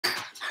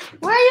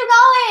Where are you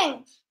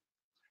going?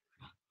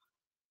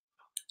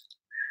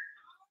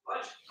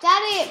 What?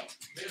 Daddy.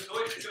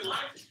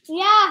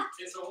 Yeah.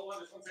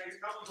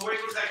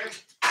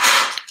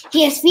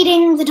 He is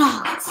feeding the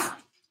dogs.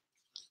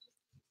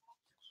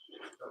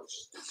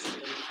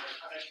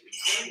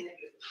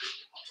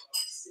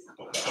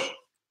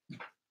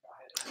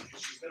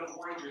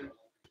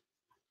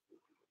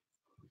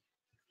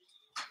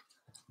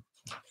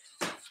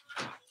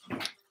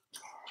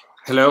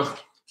 Hello?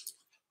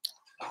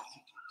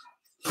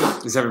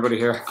 Is everybody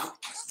here?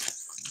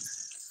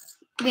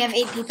 We have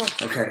 8 people.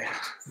 Okay.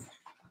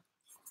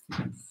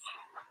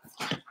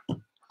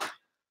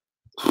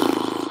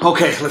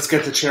 Okay, let's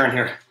get the chair in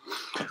here.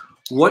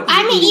 What?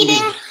 I'm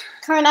eating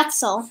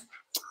cornetzel.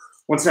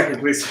 1 second,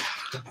 please.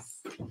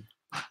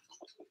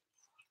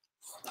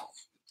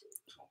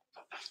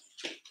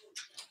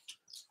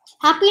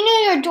 Happy New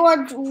Year,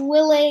 George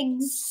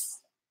Willigs.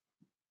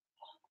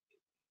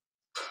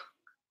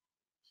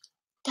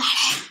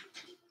 Daddy,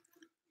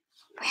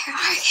 where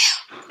are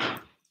you?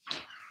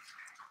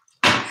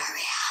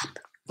 Hurry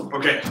up.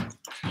 Okay.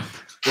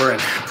 We're in.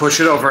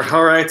 Push it over.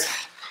 All right.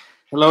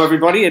 Hello,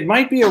 everybody. It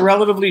might be a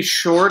relatively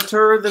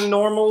shorter than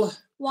normal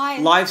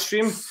live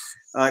stream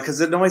because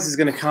the noise is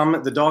going to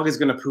come. The dog is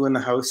going to poo in the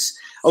house.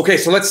 Okay,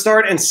 so let's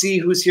start and see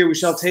who's here. We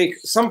shall take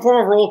some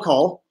form of roll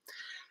call.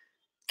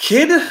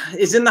 Kid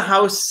is in the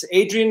house.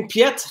 Adrian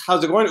Piet,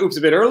 how's it going? Oops,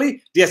 a bit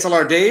early.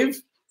 DSLR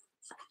Dave.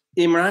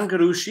 Imran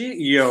Garushi,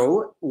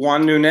 yo.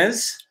 Juan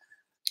Nunez.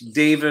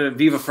 David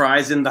Viva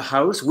Fry's in the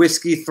house.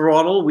 Whiskey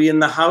Throttle, we in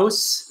the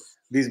house.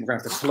 We're going to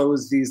have to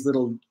close these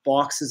little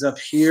boxes up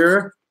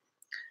here.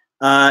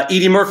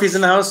 Edie Murphy's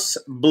in the house.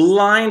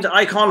 Blind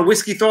Icon,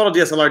 Whiskey Throttle,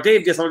 DSLR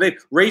Dave.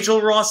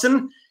 Rachel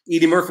Rawson,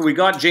 Edie Murphy, we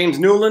got. James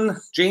Newland.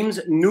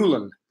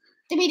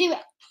 Did we do it?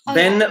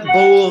 Ben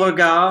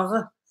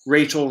Beauregard,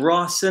 Rachel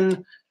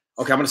Rawson.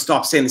 Okay, I'm going to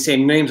stop saying the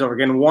same names over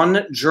again.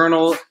 One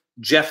Journal,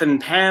 Jeff and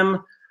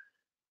Pam.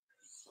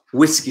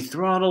 Whiskey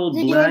Throttle,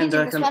 Blind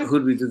Icon. Who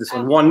did we do this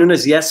one? Juan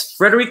Nunes, yes.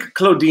 Frederic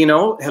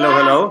Claudino,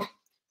 hello.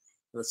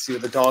 Let's see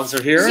what the dogs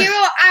are here. 0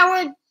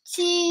 Hour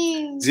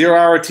TV. 0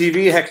 Hour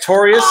TV,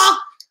 Hectorius. Oh,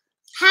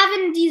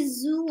 Haven de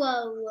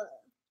Zuo.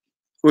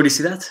 Where do you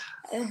see that?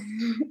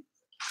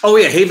 Oh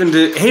yeah, Haven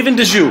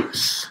de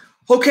Joux.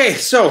 Okay,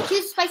 so.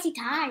 She's spicy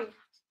Thai.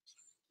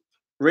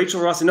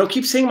 Rachel Ross. No,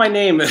 keep saying my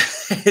name.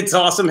 It's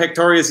awesome,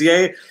 Hectorius,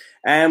 yay.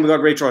 And we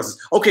got Rachel Ross.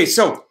 Okay,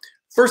 so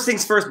first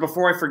things first,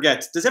 before I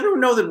forget, does everyone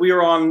know that we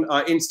are on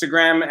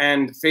Instagram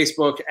and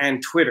Facebook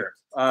and Twitter?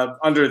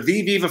 Under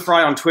The Viva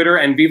Fry on Twitter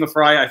and Viva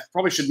Fry. I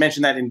probably should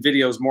mention that in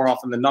videos more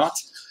often than not.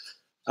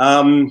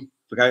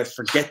 But I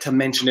forget to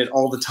mention it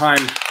all the time.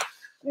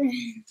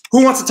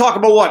 Who wants to talk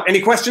about what?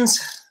 Any questions?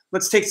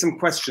 Let's take some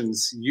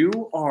questions.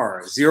 You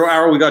are 0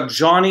 Hour. We got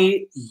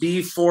Johnny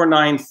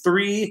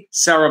B493,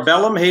 Sarah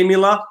Bellum. Hey,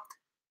 Mila.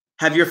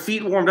 Have your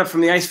feet warmed up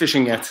from the ice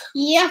fishing yet?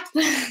 Yep.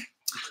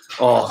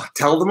 Oh,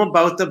 tell them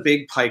about the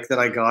big pike that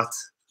I got.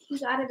 You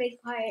got a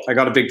big pike. I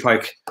got a big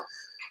pike.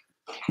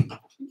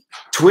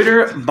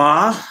 Twitter,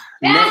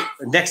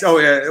 next. Oh,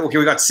 okay,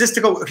 we got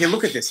Sistical. Okay,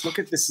 look at this. Look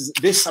at this.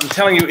 This, I'm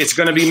telling you, it's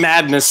going to be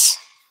madness.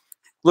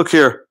 Look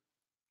here.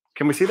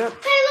 Can we see that?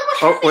 Hey,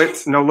 look what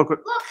wait. No,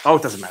 look. Oh,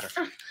 it doesn't matter.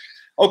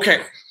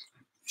 Okay.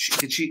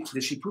 Did she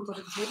poop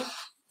under the table?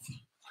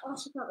 Oh,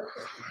 she probably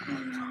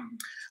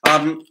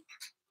did.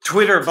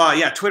 Twitter,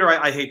 Twitter.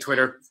 I hate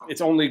Twitter.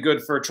 It's only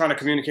good for trying to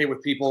communicate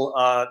with people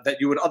that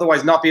you would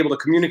otherwise not be able to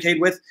communicate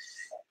with.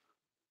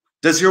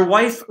 Does your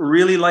wife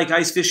really like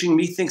ice fishing?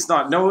 Me thinks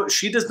not. No,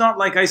 she does not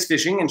like ice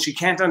fishing, and she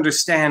can't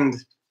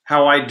understand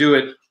how I do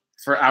it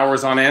for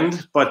hours on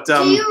end. But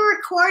do you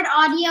record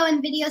audio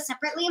and video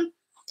separately?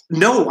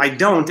 No, I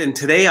don't. And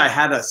today I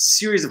had a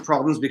series of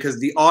problems because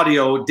the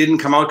audio didn't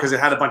come out because it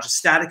had a bunch of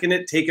static in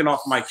it taken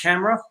off my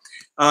camera.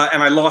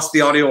 And I lost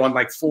the audio on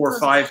like 4 or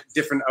 5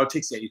 different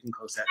outtakes. Yeah, you can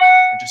close that.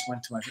 I just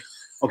went to my...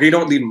 Okay, you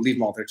don't leave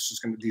them all there. It's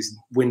just going to... These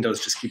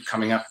windows just keep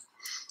coming up.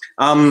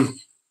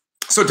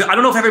 So I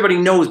don't know if everybody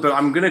knows, but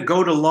I'm going to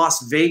go to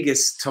Las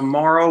Vegas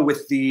tomorrow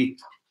with the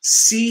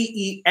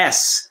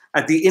CES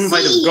at the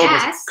invite of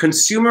GoPro.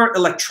 Consumer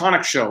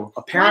Electronics Show.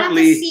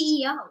 Apparently... the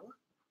CEO?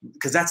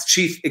 Because that's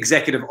Chief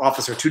Executive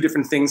Officer. 2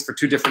 different things for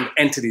 2 different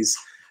entities.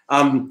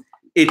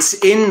 It's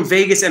in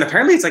Vegas, and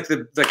apparently it's like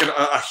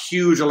a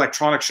huge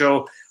electronic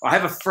show. I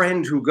have a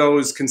friend who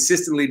goes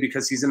consistently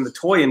because he's in the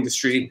toy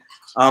industry,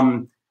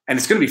 and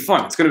it's going to be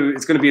fun. It's going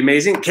to be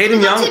amazing.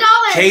 Kaden Young,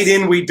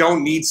 Kaden, we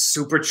don't need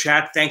super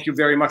chat. Thank you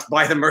very much.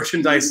 Buy the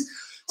merchandise.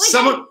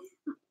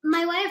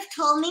 My wife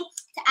told me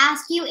to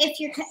ask you if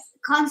your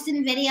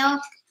constant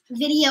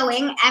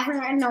videoing ever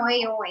annoy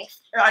your wife.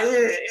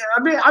 I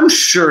mean, I'm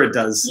sure it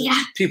does. Yeah.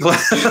 People.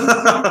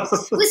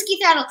 Whiskey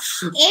Throttle.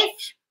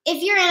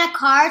 If you're in a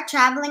car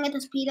traveling at the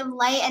speed of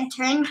light and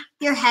turn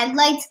your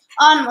headlights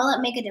on, will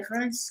it make a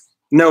difference?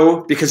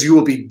 No, because you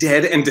will be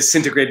dead and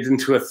disintegrated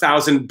into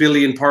 1,000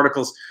 billion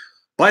particles.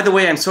 By the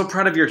way, I'm so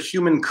proud of your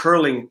human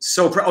curling.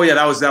 Oh yeah,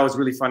 that was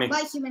really funny.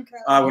 What human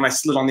curling? When I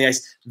slid on the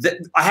ice.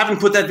 I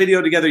haven't put that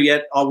video together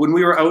yet. When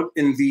we were out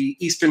in the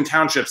eastern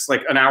townships,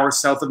 like an hour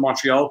south of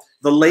Montreal,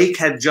 the lake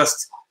had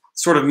just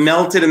sort of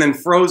melted and then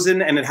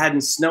frozen, and it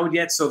hadn't snowed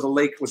yet. So the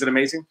lake, was it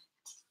amazing?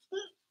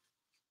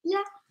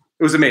 Yeah.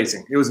 It was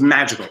amazing. It was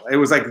magical. It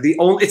was like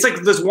it's like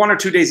there's 1 or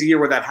 2 days a year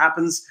where that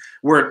happens,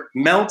 where it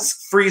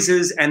melts,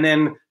 freezes, and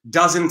then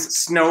doesn't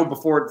snow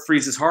before it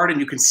freezes hard, and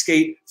you can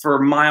skate for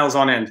miles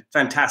on end.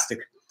 Fantastic.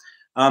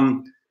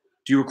 Do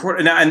you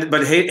record?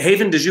 But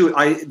Haven, did you?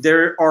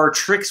 There are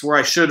tricks where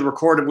I should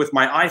record it with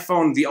my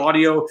iPhone, the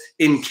audio,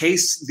 in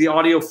case the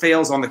audio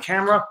fails on the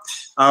camera.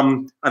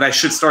 And I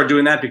should start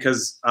doing that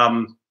because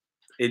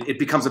it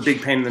becomes a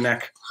big pain in the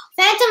neck.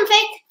 Phantom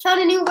Fake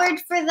found a new word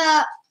for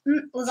the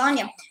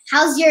lasagna.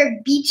 How's your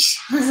beach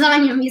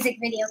lasagna music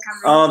video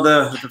coming? Oh,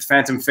 the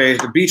Phantom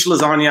Fake. The beach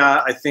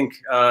lasagna, I think,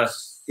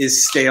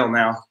 is stale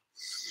now.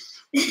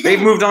 They've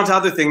moved on to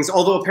other things,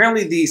 although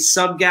apparently the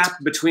sub gap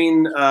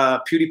between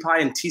PewDiePie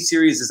and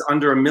T-Series is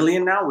under 1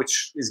 million now,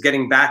 which is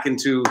getting back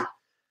into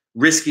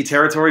risky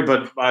territory.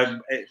 But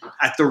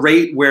at the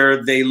rate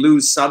where they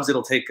lose subs,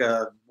 it'll take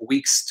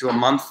weeks to a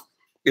month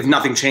if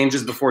nothing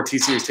changes before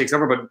T-Series takes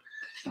over.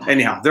 But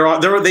anyhow,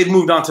 they've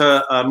moved on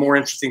to more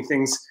interesting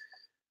things.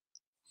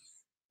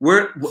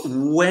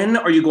 When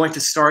are you going to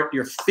start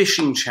your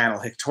fishing channel,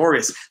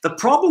 Hectorius? The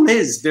problem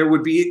is there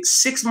would be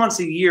 6 months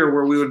a year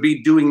where we would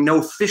be doing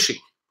no fishing.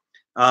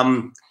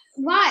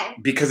 Why?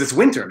 Because it's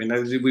winter. I mean,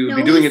 we would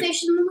be doing it.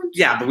 Fish in the winter?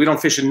 Yeah, but we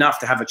don't fish enough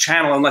to have a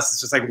channel unless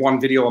it's just like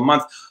 1 video a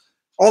month.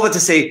 All that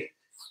to say,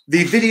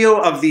 the video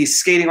of the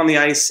skating on the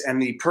ice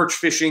and the perch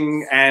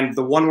fishing and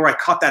the one where I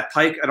caught that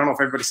pike, I don't know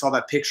if everybody saw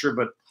that picture,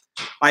 but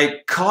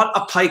I caught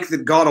a pike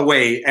that got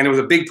away, and it was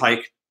a big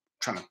pike.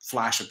 Trying to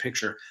flash a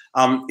picture.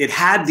 It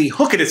had the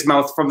hook in its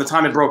mouth from the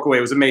time it broke away.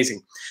 It was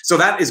amazing. So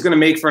that is going to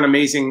make for an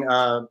amazing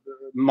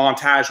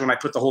montage when I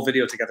put the whole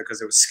video together, because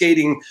it was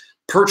skating,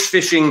 perch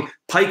fishing,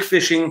 pike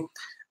fishing.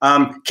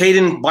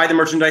 Caden, buy the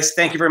merchandise.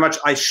 Thank you very much.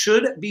 I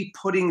should be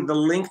putting the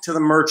link to the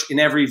merch in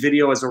every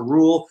video as a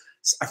rule.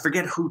 I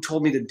forget who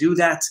told me to do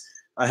that.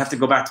 I have to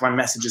go back to my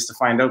messages to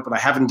find out, but I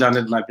haven't done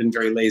it and I've been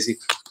very lazy.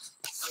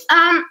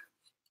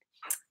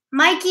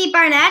 Mikey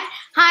Barnett,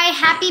 hi,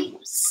 happy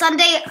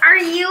Sunday. Are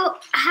you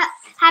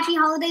happy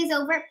holidays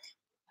over?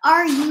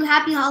 Are you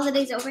happy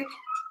holidays over?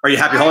 Are you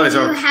happy holidays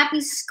over? Are you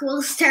happy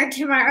school start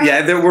tomorrow?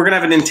 Yeah, we're going to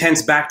have an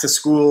intense back to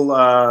school,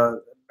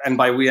 and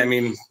by we, I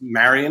mean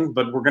Marion,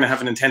 but we're going to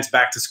have an intense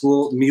back to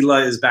school.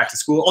 Mila is back to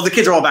school. Oh, the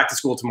kids are all back to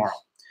school tomorrow.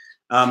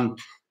 The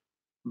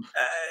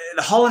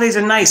holidays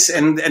are nice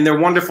and they're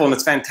wonderful and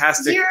it's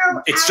fantastic.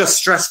 It's just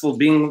stressful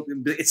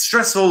it's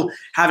stressful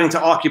having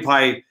to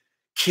occupy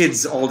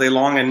kids all day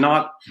long, and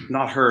not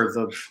her,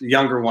 the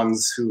younger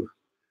ones who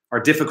are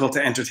difficult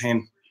to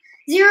entertain.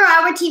 0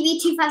 Hour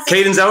TV 256.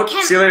 Caden's out.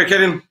 See you later,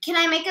 Caden. Can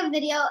I make a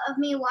video of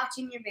me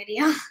watching your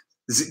video?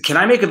 Can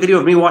I make a video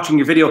of me watching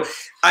your video?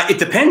 It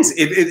depends.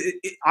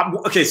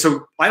 Okay,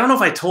 so I don't know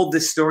if I told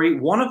this story.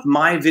 One of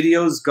my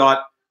videos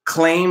got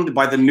claimed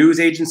by the news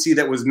agency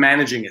that was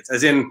managing it.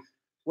 As in,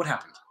 what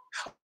happened?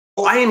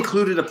 Well, I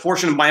included a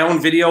portion of my own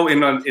video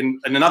in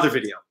another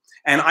video,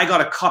 and I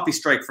got a copy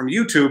strike from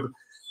YouTube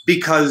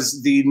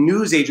because the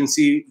news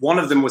agency, one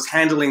of them was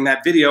handling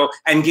that video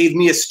and gave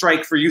me a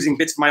strike for using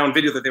bits of my own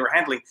video that they were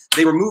handling.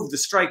 They removed the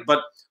strike, but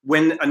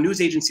when a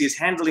news agency is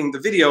handling the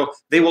video,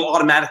 they will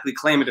automatically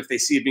claim it if they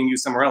see it being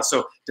used somewhere else.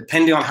 So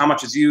depending on how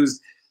much is used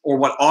or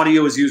what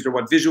audio is used or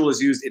what visual is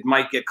used, it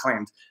might get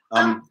claimed.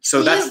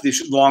 So that's the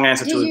long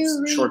answer to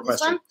a short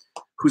question.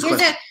 Whose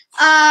question?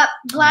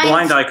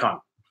 Blind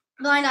Icon.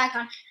 Blind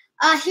Icon.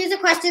 Here's a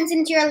question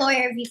since you're a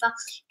lawyer, Viva.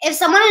 If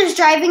someone is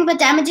driving but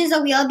damages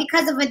a wheel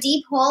because of a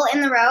deep hole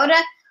in the road,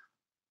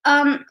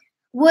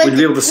 would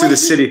be able to sue the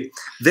city.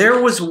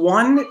 There was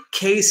one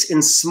case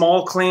in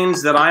small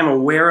claims that I'm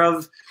aware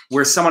of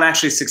where someone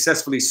actually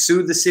successfully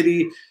sued the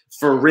city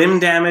for rim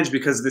damage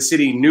because the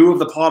city knew of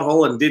the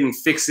pothole and didn't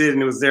fix it,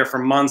 and it was there for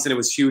months and it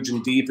was huge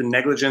and deep and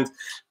negligent.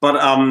 But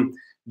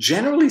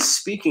generally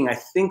speaking, I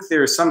think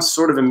there's some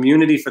sort of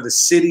immunity for the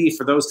city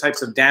for those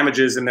types of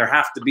damages, and there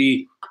have to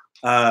be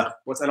I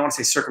don't want to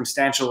say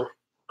circumstantial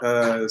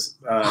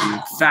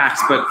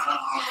facts, but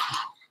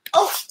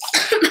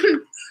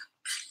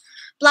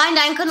Blind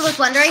Icon was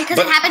wondering because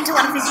it happened to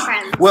one of his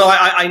friends. Well,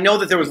 I know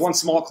that there was one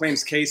small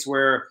claims case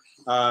where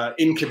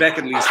in Quebec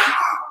at least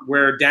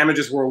where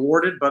damages were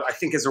awarded, but I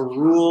think as a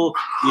rule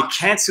you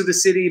can't sue the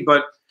city,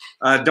 but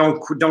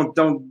don't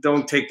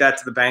take that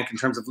to the bank in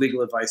terms of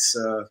legal advice.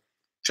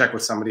 Check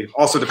with somebody.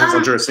 Also depends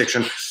on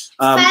jurisdiction.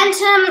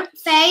 Phantom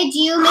Faye, do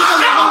you make a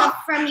living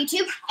from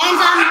YouTube?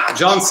 And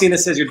John Cena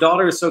says your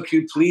daughter is so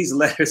cute. Please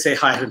let her say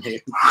hi to me.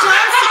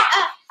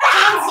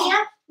 John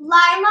Cena,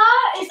 Lila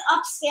is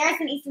upstairs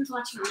and Ethan's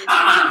watching me.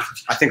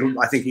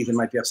 I think Ethan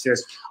might be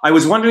upstairs. I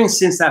was wondering,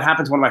 since that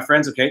happened to one of my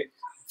friends. Okay,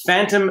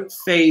 Phantom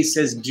Faye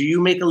says, do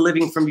you make a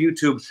living from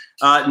YouTube?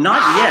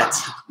 Not yet.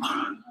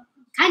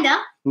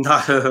 Kinda.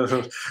 Not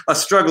a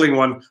struggling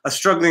one. A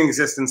struggling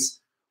existence.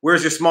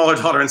 Where's your smaller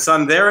daughter and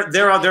son?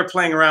 They're out there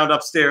playing around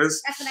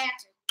upstairs. That's what I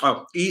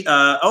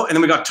answered. And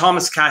then we got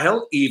Thomas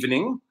Cahill,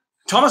 evening.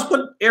 Thomas,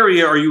 what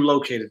area are you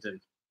located in?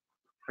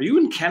 Are you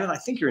in Canada? I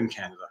think you're in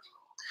Canada.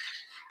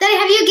 Daddy,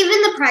 have you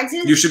given the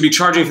prizes? You should be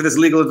charging for this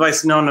legal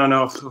advice. No.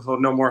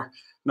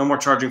 No more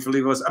charging for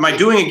legal advice. Am I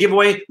doing a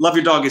giveaway? Love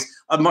your doggies.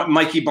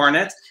 Mikey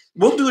Barnett.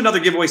 We'll do another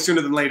giveaway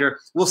sooner than later.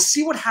 We'll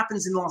see what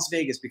happens in Las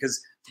Vegas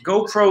because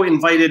GoPro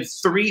invited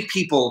 3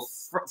 people,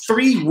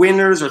 3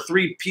 winners or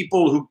 3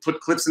 people who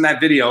put clips in that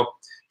video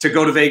to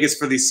go to Vegas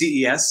for the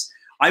CES.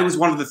 I was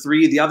one of the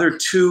 3. The other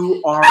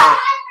 2 are...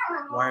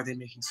 Why are they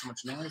making so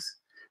much noise?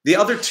 The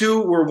other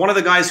 2 were one of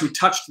the guys who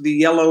touched the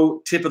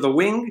yellow tip of the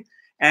wing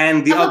and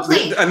of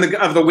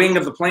the wing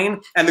of the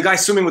plane, and the guy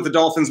swimming with the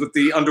dolphins with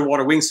the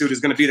underwater wingsuit is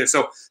going to be there.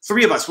 So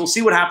 3 of us. We'll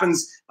see what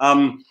happens.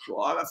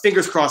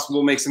 Fingers crossed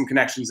we'll make some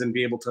connections and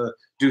be able to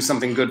do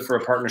something good for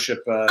a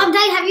partnership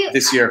Dad,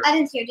 this year. I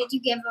didn't hear. Did you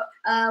give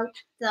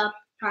the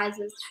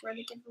prizes for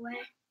the giveaway?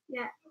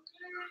 Yeah.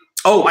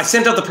 Oh, I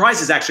sent out the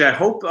prizes, actually. I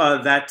hope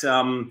that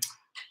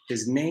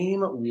his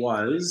name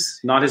was,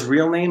 not his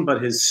real name,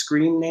 but his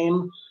screen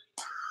name.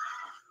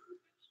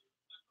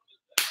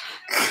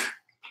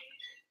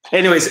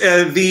 Anyways,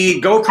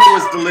 the GoPro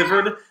was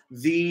delivered.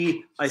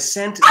 I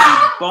sent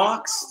the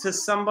box to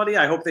somebody.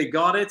 I hope they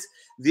got it.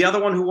 The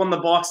other one who won the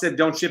box said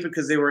don't ship it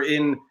because they were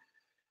in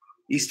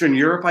Eastern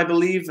Europe, I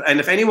believe. And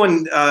if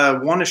anyone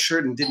won a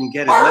shirt and didn't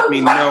get it, let me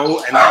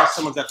know. And now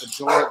someone's at the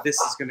door. This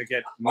is going to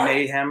get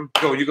mayhem.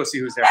 You go see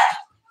who's there.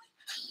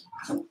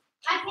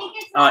 I think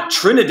it's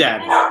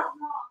Trinidad.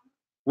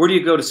 Where do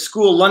you go to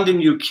school? London,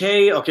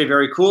 UK. Okay,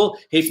 very cool.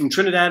 Hey, from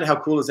Trinidad. How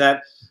cool is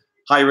that?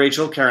 Hi,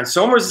 Rachel. Karen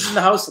Somers is in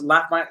the house.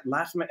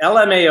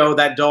 LMAO.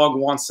 That dog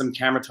wants some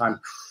camera time.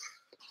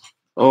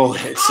 Oh,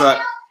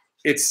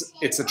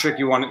 it's a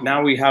tricky one.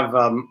 Now we have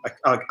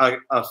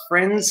a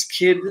friend's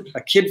kid,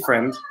 a kid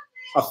friend,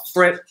 a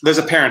friend. There's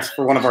a parent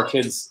for one of our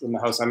kids in the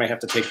house. I may have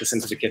to take this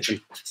into the kitchen.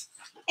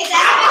 It's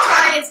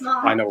actually Victoria's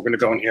mom. I know. We're gonna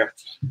go in here.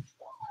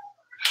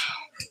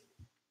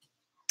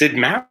 Did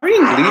Marion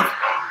leave?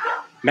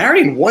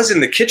 Marion was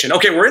in the kitchen.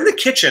 Okay, we're in the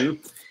kitchen.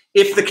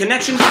 If the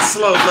connection gets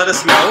slowed, let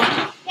us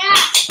know. Yeah.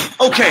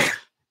 Okay.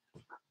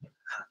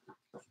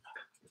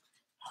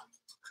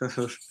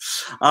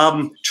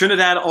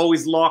 Trinidad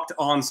always locked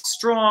on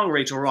strong.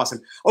 Rachel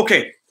Rawson.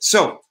 Okay,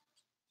 so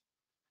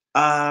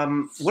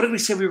what did we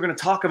say we were going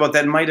to talk about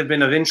that might have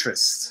been of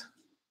interest?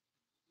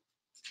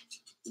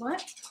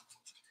 What?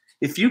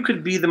 If you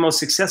could be the most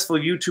successful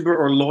YouTuber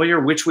or lawyer,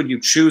 which would you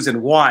choose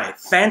and why?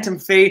 Phantom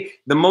Faye,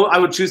 I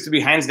would choose to be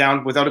hands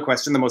down, without a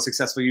question, the most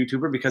successful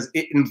YouTuber because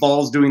it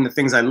involves doing the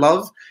things I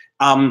love,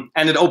 and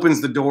it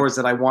opens the doors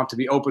that I want to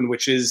be open,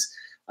 which is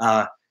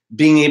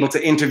being able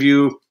to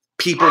interview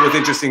people with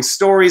interesting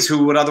stories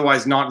who would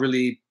otherwise not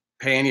really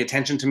pay any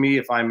attention to me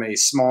if I'm a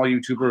small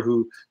YouTuber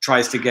who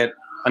tries to get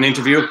an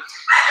interview.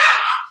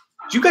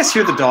 Do you guys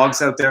hear the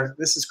dogs out there?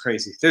 This is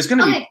crazy. There's going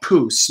to be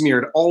poo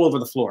smeared all over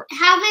the floor.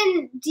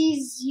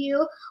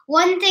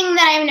 One thing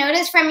that I've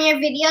noticed from your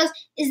videos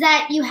is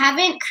that you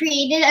haven't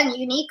created a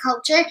unique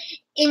culture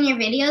in your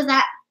videos.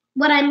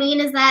 What I mean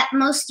is that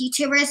most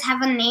YouTubers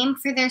have a name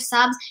for their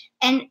subs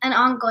and an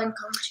ongoing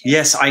culture.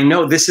 Yes, I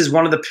know. This is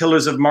one of the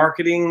pillars of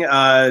marketing.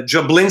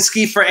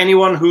 Jablinski, for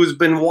anyone who's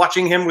been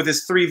watching him with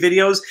his 3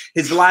 videos,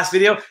 his last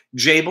video,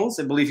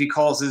 Jables. I believe he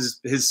calls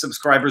his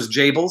subscribers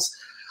Jables.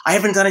 I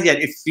haven't done it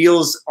yet. It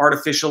feels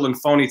artificial and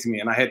phony to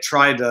me. And I had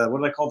tried,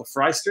 what did I call the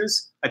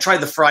Frysters? I tried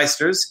the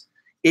Frysters.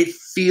 It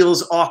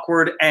feels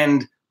awkward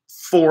and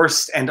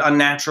forced and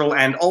unnatural.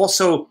 And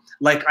also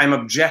like I'm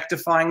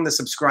objectifying the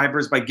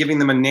subscribers by giving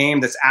them a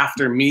name that's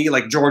after me,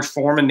 like George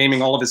Foreman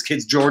naming all of his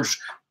kids George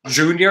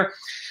Jr.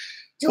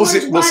 We'll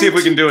see if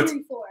we can do it.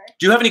 Do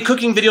you have any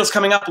cooking videos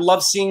coming up?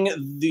 Love seeing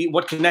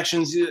what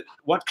concoctions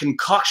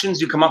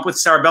you come up with,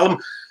 Sarah Bellum.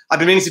 I've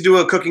been meaning to do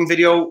a cooking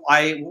video.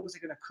 What was I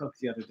going to cook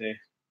the other day?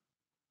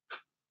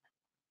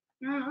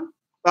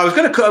 I was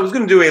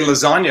gonna do a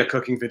lasagna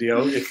cooking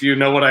video, if you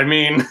know what I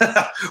mean.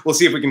 We'll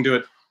see if we can do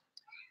it.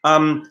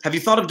 Have you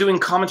thought of doing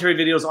commentary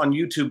videos on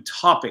YouTube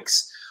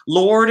topics?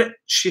 Lord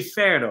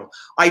Schifferdo.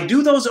 I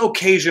do those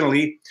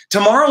occasionally.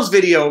 Tomorrow's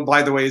video,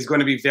 by the way, is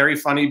going to be very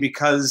funny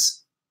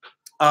because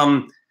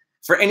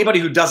for anybody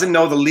who doesn't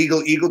know the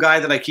Legal Eagle guy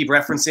that I keep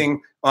referencing,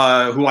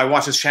 who I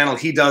watch his channel,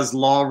 he does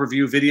law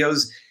review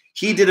videos.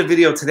 He did a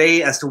video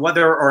today as to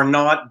whether or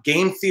not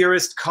Game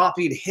Theorist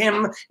copied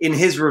him in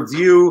his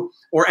review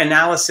or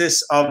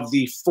analysis of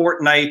the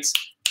Fortnite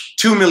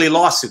 2 million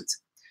lawsuit.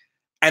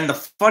 And the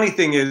funny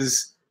thing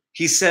is,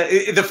 he says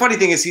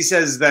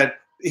that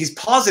he's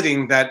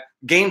positing that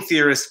Game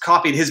Theorist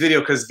copied his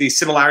video because the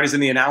similarities in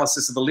the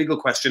analysis of the legal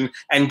question,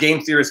 and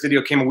Game Theorist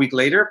video came a week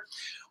later.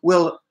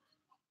 Well,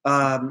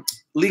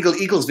 Legal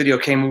Eagle's video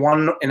came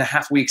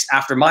 1.5 weeks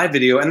after my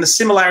video, and the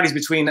similarities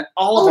between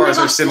all of ours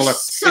are similar.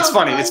 So it's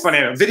funny. It's funny.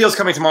 Video's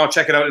coming tomorrow.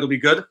 Check it out. It'll be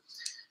good.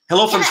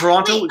 Hello from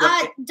Toronto. Wait,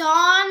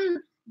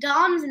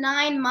 Dom's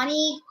 9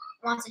 Money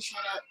wants a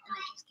shout out, and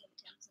I just gave it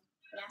to him. So,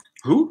 yeah.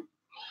 Who?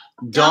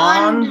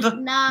 Don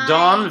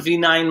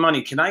V9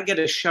 Money. Can I get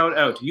a shout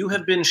out? You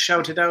have been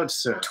shouted out,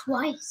 sir.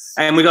 Twice.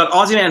 And we got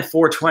Aussie Man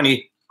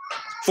 420.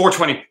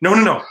 420.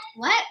 No.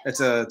 What? It's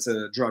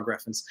a drug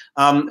reference.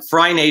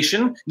 Fry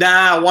Nation.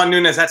 Nah, Juan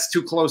Nunes. That's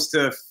too close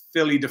to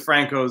Philly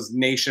DeFranco's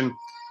Nation.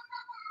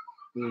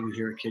 You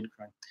hear a kid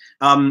crying.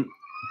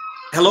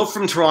 Hello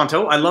from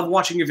Toronto. I love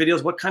watching your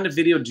videos. What kind of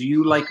video do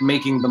you like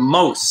making the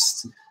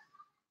most?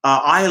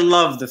 I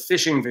love the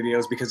fishing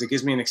videos because it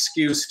gives me an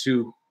excuse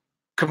to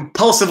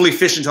compulsively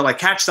fish until I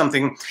catch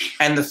something,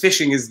 and the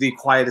fishing is the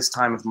quietest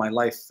time of my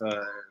life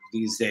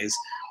these days.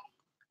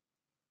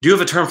 Do you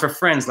have a term for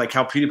friends, like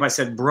how PewDiePie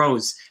said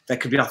bros? That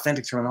could be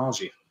authentic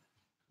terminology.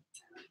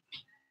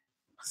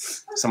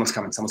 Someone's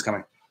coming.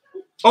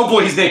 Oh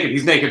boy, he's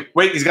naked.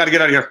 Wait, he's got to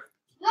get out of here.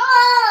 No!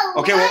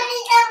 Okay, well,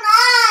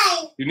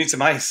 I you need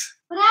some ice.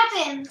 What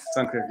happened? It's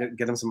unclear.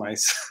 Get him some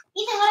ice.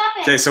 Ethan, what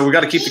happened? Okay, so we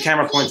got to keep the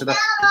camera pointed up.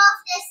 Fell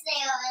off the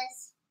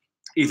stairs.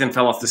 Ethan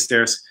fell off the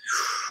stairs.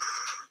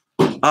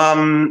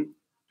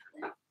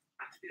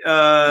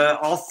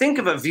 I'll think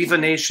of a Viva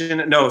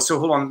Nation. No, so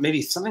hold on.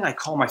 Maybe something I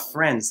call my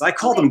friends. I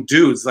call them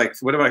dudes. Like,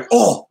 what do I?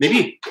 Oh,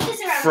 maybe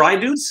fry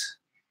dudes.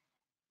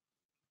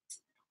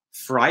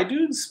 Fry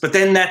dudes, but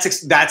then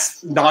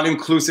that's not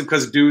inclusive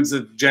because dudes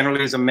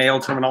generally is a male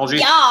terminology.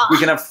 Yeah. We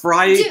can have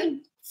fry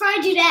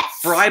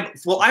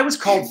dudettes. Well, I was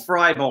called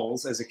fry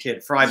balls as a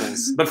kid. Fry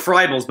balls,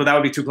 but that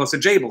would be too close to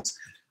Jables.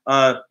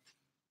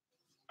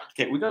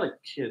 Okay, we got a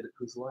kid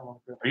who's lying on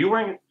the ground. Are you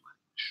wearing it?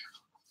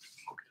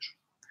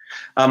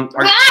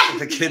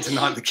 The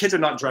kids are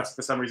not dressed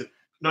for some reason.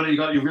 No,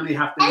 you really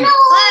have to.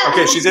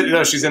 Okay,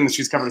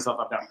 she's covered herself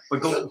up now.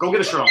 But go get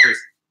a shirt on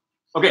first.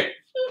 Okay.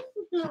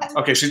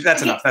 Okay,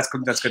 that's enough. That's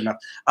good enough.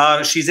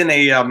 She's in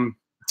a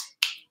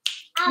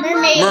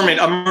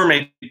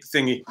mermaid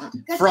thingy.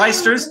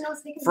 Frysters.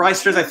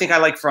 I think I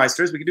like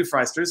Frysters. We could do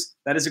Frysters.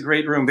 That is a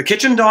great room. The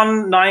kitchen,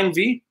 Don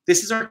 9V.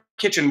 This is our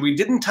kitchen. We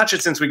didn't touch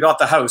it since we got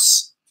the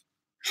house.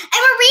 And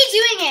we're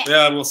redoing it.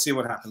 Yeah, we'll see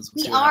what happens.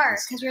 We are,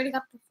 because we already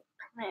got the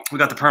permits. We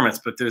got the permits,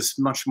 but there's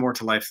much more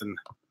to life than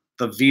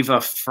the Viva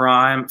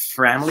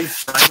family.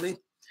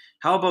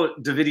 How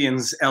about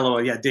Davidians?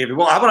 LOL. Yeah, David.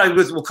 Well, how about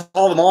we'll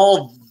call them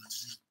all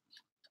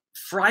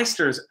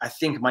Frysters. I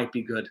think might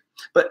be good,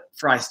 but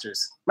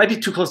Frysters might be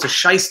too close to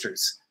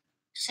Shysters.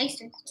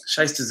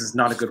 Shysters is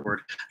not a good word.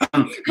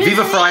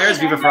 Viva Friars.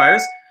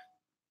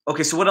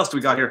 Okay, so what else do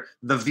we got here?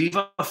 The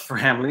Viva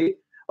family.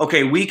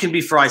 Okay, we can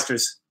be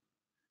Frysters.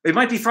 It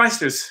might be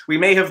Frysters. We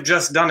may have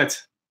just done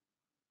it.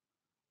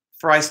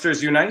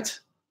 Frysters unite.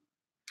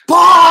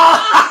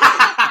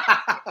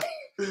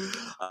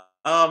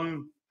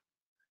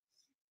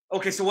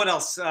 Okay, so what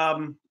else?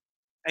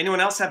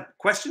 Anyone else have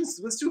questions?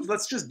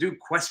 Let's just do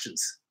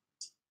questions.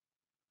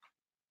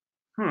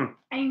 I'm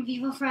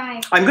Viva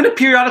Fry. I'm going to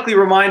periodically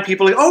remind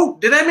people, like, oh,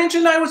 did I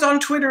mention I was on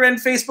Twitter and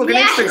Facebook and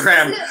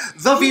Instagram?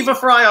 The Viva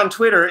Fry on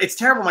Twitter. It's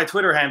terrible, my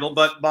Twitter handle,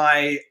 but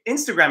my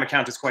Instagram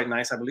account is quite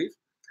nice, I believe.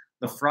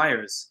 The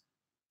Friars.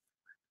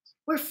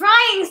 We're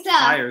frying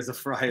stuff. The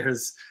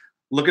Friars.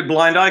 Look at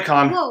blind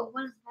icon. Whoa,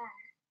 what is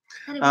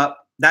that?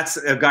 That's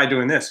a guy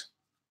doing this.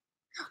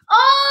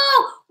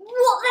 Oh,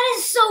 whoa, that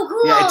is so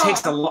cool. Yeah, it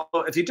takes a lot.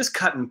 If you just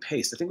cut and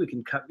paste, I think we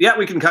can cut. Yeah,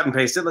 we can cut and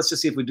paste it. Let's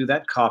just see if we do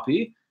that.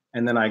 Copy,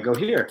 and then I go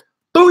here.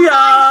 Booyah!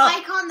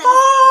 Icon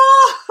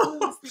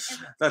that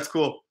That's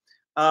cool.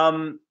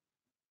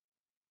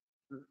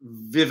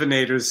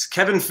 Vivinators.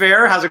 Kevin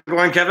Fair, how's it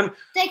going, Kevin?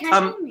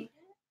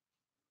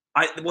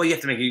 Well, you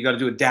have to make it. You got to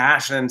do a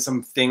dash and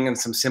something and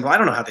some symbol. I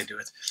don't know how they do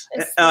it.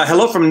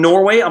 Hello from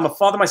Norway. I'm a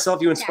father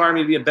myself. You inspire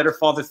me to be a better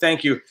father.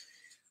 Thank you.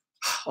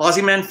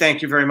 Aussie man,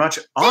 thank you very much.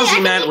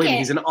 Aussie man, wait,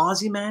 he's an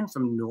Aussie man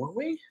from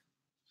Norway?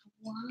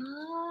 What?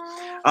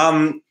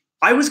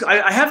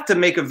 I have to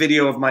make a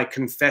video of my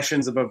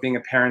confessions about being a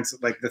parent,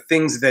 like the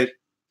things that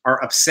are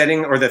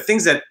upsetting or the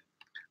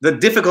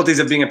difficulties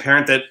of being a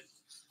parent that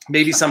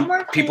maybe some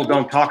people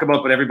don't talk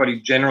about, but everybody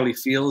generally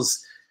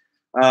feels.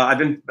 I've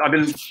been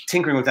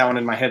tinkering with that one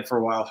in my head for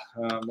a while.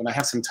 When I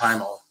have some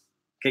time,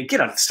 okay, get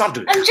on. Stop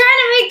doing it. I'm trying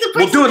to make the.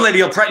 We'll do it, lady.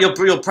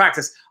 You'll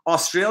practice.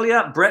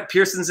 Australia. Brett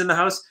Pearson's in the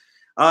house.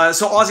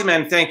 So Aussie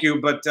man, thank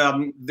you. But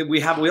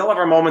we all have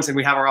our moments and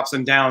we have our ups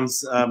and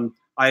downs.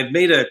 I had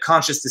made a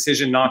conscious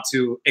decision not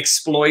to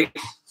exploit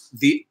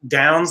the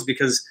downs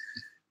because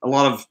a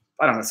lot of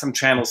some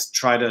channels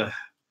try to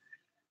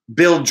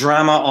build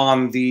drama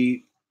on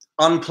the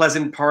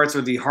unpleasant parts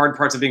or the hard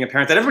parts of being a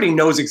parent that everybody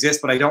knows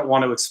exist, but I don't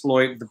want to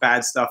exploit the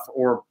bad stuff,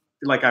 or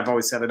like I've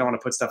always said, I don't want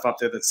to put stuff up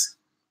there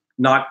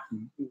that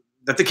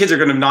the kids are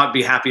going to not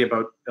be happy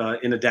about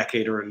in a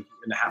decade or in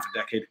a half a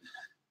decade.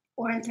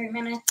 Or in 3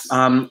 minutes.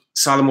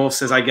 Silent Wolf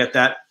says, I get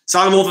that.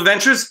 Silent Wolf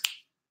Adventures.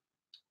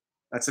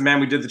 That's the man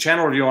we did the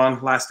channel review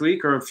on last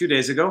week or a few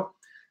days ago.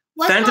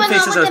 What's going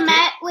on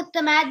with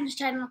the Madness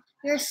channel?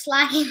 You're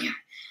slacking.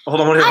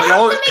 Hold on. I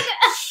have to make a thing.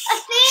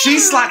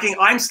 She's slacking.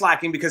 I'm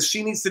slacking because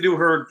she needs to do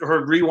her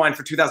rewind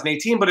for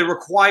 2018, but it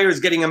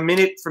requires getting a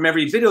minute from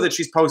every video that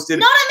she's posted.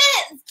 Not a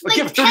minute. Like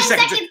 30 10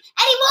 seconds. And he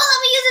won't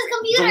let me use his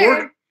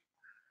computer.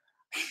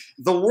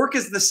 the work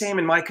is the same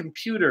in my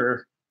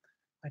computer.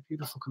 My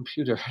beautiful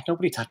computer.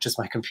 Nobody touches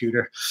my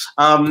computer.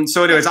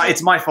 So anyways,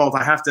 it's my fault.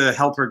 I have to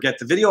help her get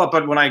the video up.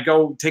 But when I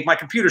go take my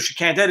computer, she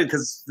can't edit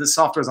because the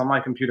software is on my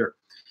computer.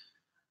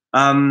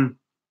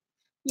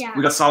 Yeah.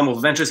 We got Solemn Wolf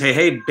Adventures.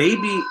 Hey,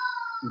 baby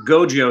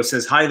Gojo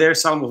says, hi there,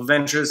 Solemn Wolf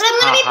Adventures. But I'm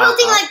going to be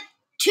posting like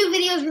 2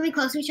 videos really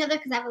close to each other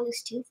because I have a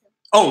loose tooth.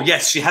 Oh,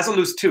 yes, she has a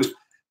loose tooth.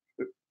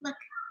 Look.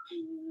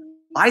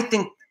 I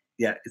think...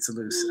 Yeah, it's a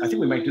loose. I think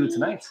we might do it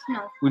tonight. No.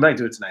 We might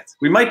do it tonight.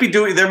 We might be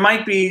doing, there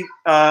might be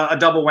a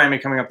double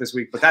whammy coming up this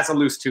week, but that's a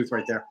loose tooth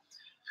right there.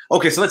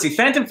 Okay, so let's see.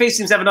 Phantom Face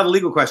seems to have another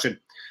legal question.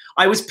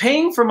 I was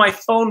paying for my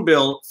phone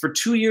bill for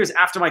 2 years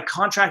after my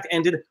contract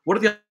ended. What are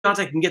the odds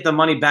I can get the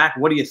money back?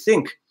 What do you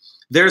think?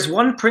 There's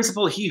one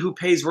principle, he who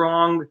pays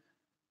wrong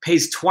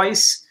pays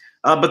twice.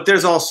 But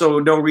there's also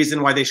no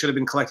reason why they should have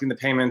been collecting the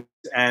payment,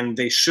 and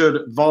they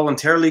should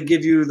voluntarily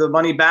give you the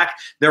money back.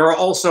 There are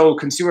also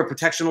consumer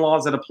protection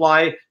laws that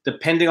apply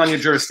depending on your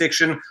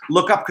jurisdiction.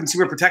 Look up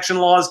consumer protection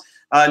laws.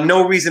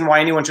 No reason why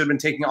anyone should have been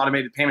taking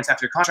automated payments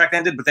after your contract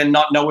ended, but then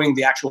not knowing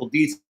the actual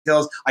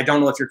details. I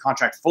don't know if your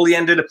contract fully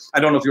ended. I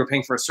don't know if you were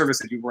paying for a service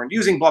that you weren't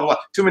using, blah, blah, blah.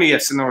 Too many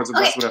ifs and no words.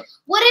 Okay,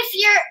 what if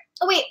you're,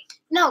 oh wait,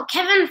 no,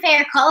 Kevin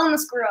Fair, calling the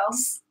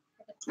squirrels.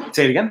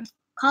 Say it again.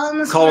 Calling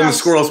the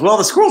squirrels. Well,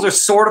 the squirrels are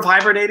sort of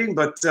hibernating,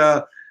 but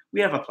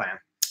we have a plan.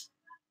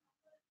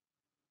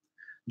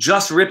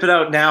 Just rip it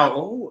out now.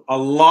 Oh, a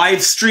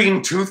live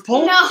stream tooth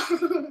pull? No.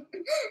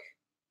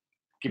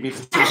 Give me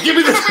the tooth. Give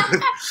me the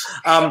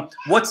tooth.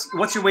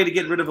 What's your way to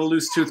get rid of a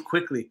loose tooth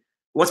quickly?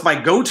 What's my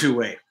go-to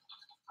way?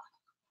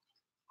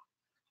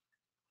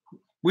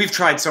 We've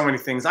tried so many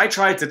things. I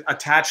tried to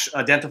attach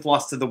a dental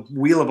floss to the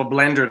wheel of a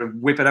blender to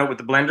whip it out with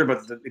the blender,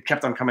 but it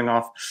kept on coming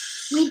off.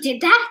 We did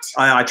that?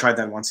 I tried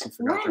that once and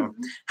forgot that one.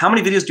 How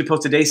many videos do you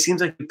post a day?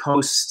 Seems like you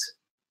post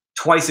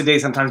twice a day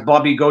sometimes.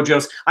 Bobby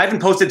Gojos. I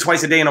haven't posted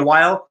twice a day in a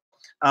while.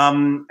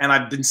 And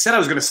I've been said I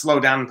was going to slow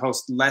down and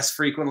post less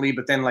frequently,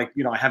 but then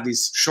I have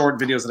these short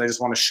videos that I just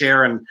want to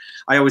share, and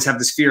I always have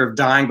this fear of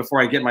dying before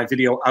I get my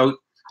video out.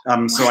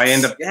 So I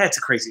end up, it's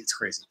crazy.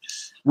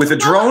 With a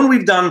drone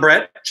we've done,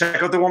 Brett,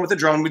 check out the one with the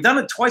drone. We've done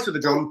it twice with the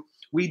drone.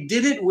 We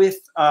did it with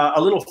a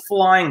little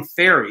flying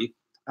fairy,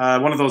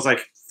 one of those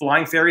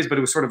flying fairies, but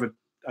it was sort of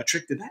a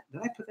trick. Did I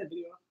put that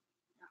video up?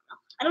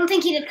 I don't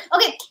think you did.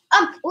 Okay,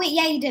 wait,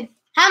 yeah, you did.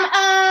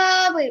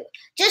 Wait,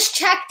 just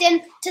checked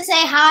in to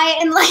say hi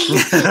and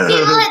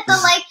people hit the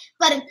like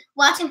button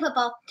watching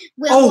football.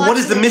 What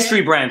is the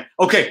mystery brand?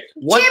 Okay,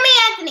 what? Jeremy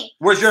Anthony.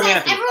 Where's Jeremy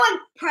Anthony? Everyone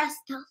press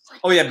the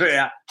like. Oh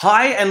yeah.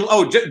 Hi and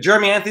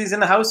Jeremy Anthony's in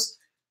the house.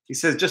 He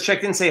says just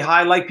checked in, say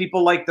hi, like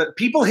people hit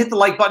the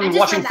like button.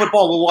 Watching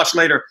football, we'll watch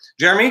later.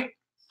 Jeremy,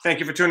 thank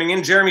you for tuning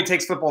in. Jeremy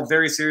takes football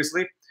very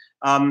seriously,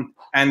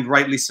 and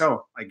rightly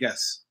so, I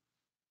guess.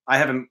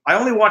 I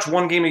only watch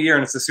one game a year,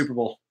 and it's the Super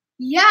Bowl.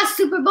 Yeah,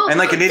 Super Bowl. And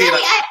like an idiot.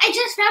 I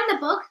just found the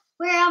book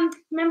where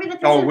remember the.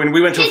 Oh, when we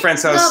went to a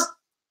friend's house.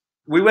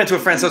 We went to a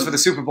friend's house for the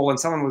Super Bowl, and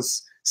someone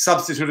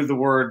substituted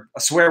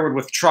a swear word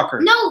with trucker.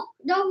 No,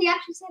 we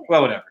actually said it.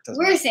 Well, whatever.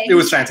 We're saying it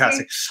was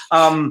fantastic.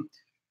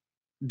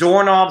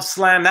 Doorknob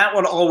slam. That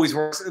one always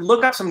works.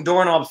 Look up some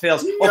doorknob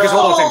fails. No. Okay, so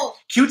hold on a second.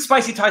 Cute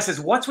Spicy Tie says,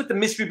 what's with the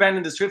mystery brand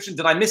in the description?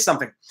 Did I miss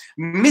something?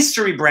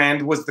 Mystery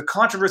brand was the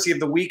controversy of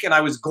the week, and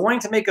I was going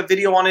to make a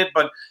video on it,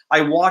 but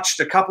I watched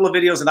a couple of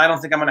videos, and I don't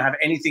think I'm going to have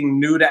anything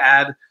new to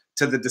add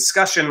to the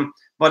discussion.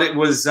 But it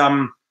was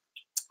a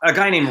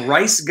guy named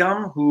Rice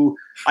Gum, who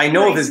I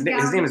know of his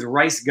name is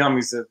Rice Gum.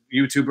 He's a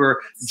YouTuber.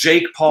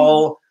 Jake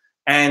Paul.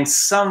 And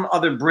some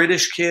other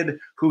British kid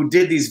who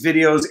did these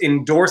videos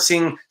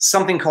endorsing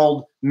something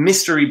called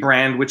Mystery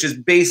Brand, which is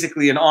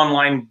basically an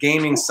online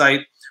gaming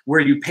site where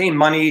you pay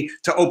money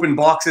to open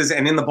boxes,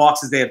 and in the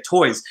boxes they have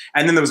toys.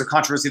 And then there was a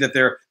controversy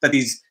that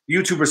these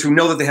YouTubers who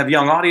know that they have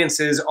young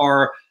audiences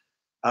are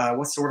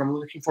what's the word I'm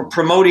looking for?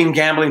 Promoting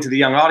gambling to the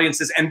young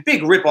audiences, and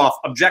big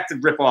objective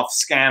ripoff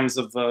scams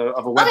of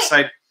a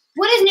website.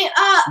 What is new?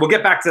 We'll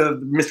get back to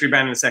the Mystery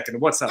Brand in a second.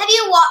 What's up? Have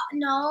you watched?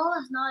 No,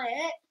 that's not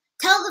it.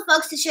 Tell the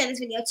folks to share this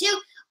video too.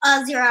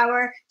 0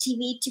 Hour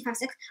TV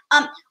 256.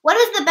 What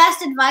is the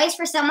best advice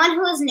for someone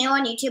who is new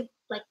on YouTube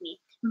like me?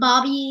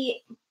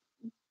 Bobby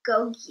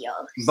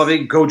Gogios.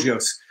 Bobby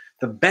Gogios.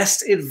 The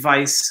best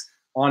advice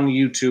on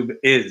YouTube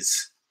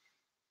is,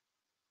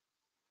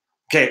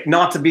 okay,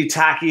 not to be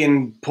tacky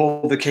and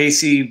pull the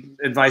Casey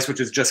advice, which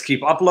is just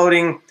keep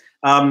uploading.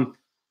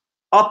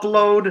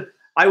 Upload.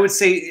 I would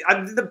say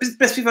the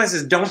best advice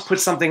is don't put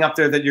something up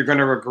there that you're going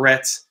to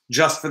regret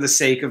just for the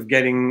sake of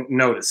getting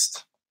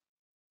noticed.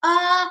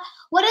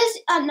 What is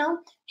no?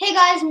 Hey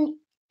guys,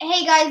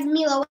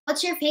 Milo,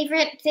 what's your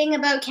favorite thing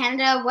about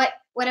Canada?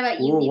 What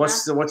about you? Ooh,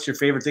 what's your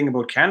favorite thing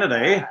about Canada?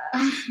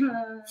 Eh?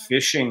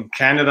 Fishing,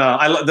 Canada.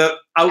 I love the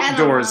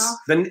outdoors,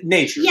 the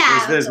nature.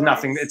 Yeah, there's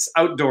nothing. It's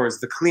outdoors.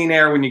 The clean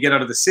air when you get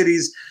out of the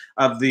cities,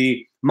 of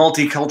the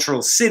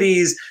multicultural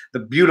cities, the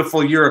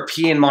beautiful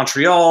European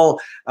Montreal.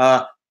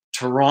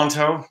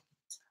 Toronto.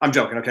 I'm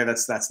joking. Okay,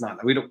 that's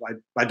not. We don't.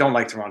 I don't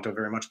like Toronto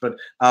very much, but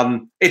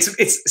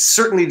it's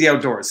certainly the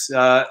outdoors.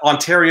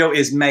 Ontario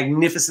is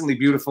magnificently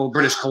beautiful.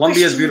 British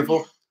Columbia is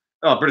beautiful.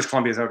 Oh, British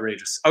Columbia is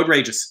outrageous.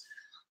 Outrageous.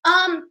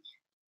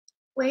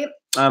 Wait.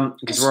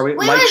 Okay, so where are we?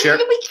 Like, share.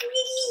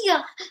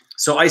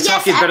 So ice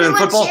hockey is better than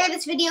football. Share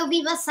this video.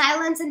 Viva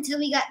silence until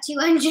we got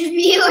 200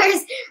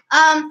 viewers.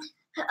 How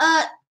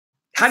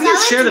do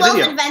you share the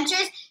video?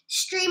 Adventures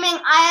streaming.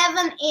 I have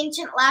an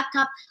ancient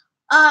laptop.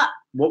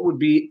 What would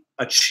be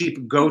a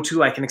cheap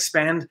go-to? I can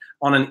expand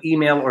on an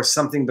email or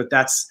something, but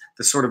that's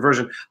the sort of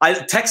version.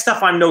 Tech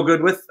stuff I'm no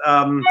good with.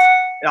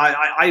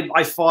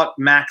 I fought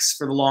Macs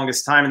for the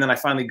longest time, and then I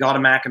finally got a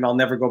Mac, and I'll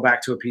never go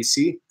back to a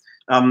PC.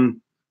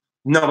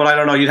 No, but I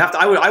don't know. You'd have to.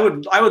 I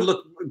would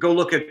go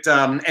look at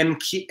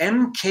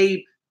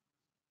MKB.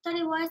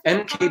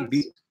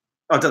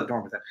 Oh, don't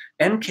worry with that.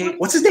 MK.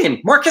 What's his name?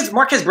 Marquez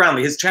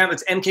Brownlee. His channel.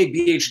 It's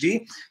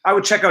MKBHD. I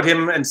would check out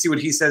him and see what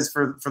he says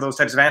for those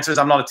types of answers.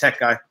 I'm not a tech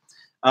guy.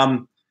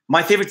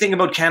 My favorite thing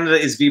about Canada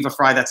is Viva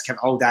Fry. That's Kevin.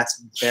 Oh, that's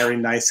very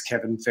nice,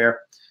 Kevin. Fair.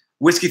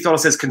 Whiskey Throttle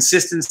says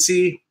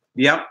consistency.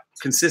 Yep,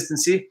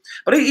 consistency.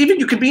 But even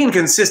you can be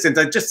inconsistent.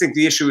 I just think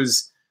the issue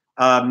is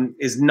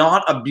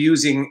not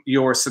abusing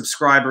your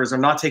subscribers or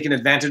not taking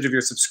advantage of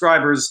your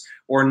subscribers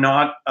or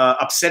not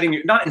upsetting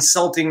you, not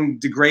insulting,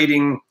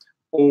 degrading,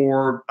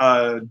 or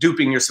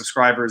duping your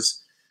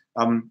subscribers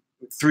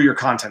through your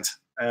content.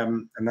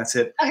 And that's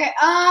it. Okay.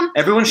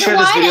 Everyone share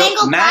this video.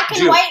 Angle black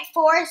and white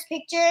forest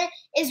picture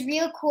is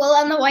real cool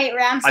on the white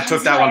Rams. I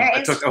took that one.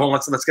 I took. Oh,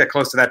 let's get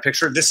close to that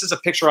picture. This is a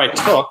picture I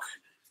took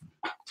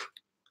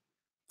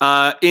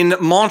in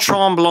Mont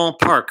Tremblant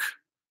Park.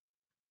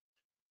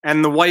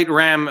 And the white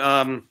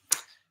ram,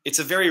 it's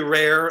a very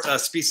rare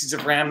species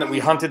of ram that we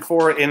hunted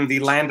for in the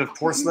land of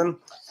porcelain.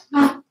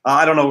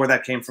 I don't know where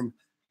that came from.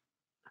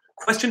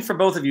 Question for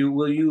both of you.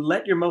 Will you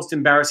let your most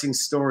embarrassing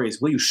stories?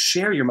 Will you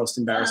share your most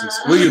embarrassing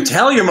Will you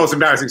tell your most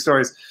embarrassing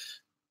stories?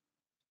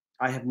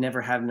 I have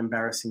never had an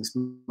embarrassing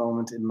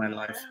moment in my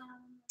life.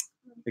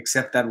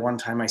 Except that one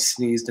time I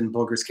sneezed and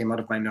boogers came out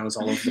of my nose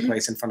all over the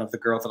place in front of the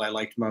girl that I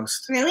liked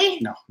most. Really?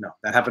 No.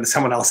 That happened to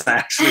someone else,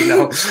 actually.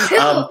 No.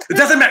 It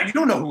doesn't matter. You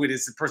don't know who it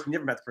is, the person. You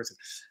never met the person.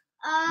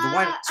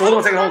 So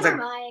hold on a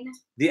second.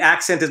 The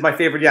accent is my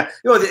favorite. Yeah.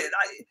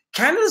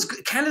 Canada's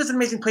an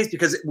amazing place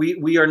because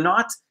we are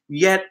not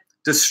yet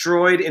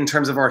destroyed in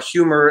terms of our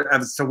humor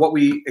as to what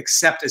we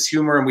accept as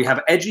humor, and we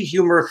have edgy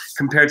humor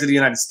compared to the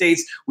United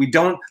States. We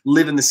don't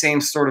live in the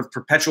same sort of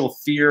perpetual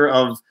fear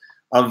of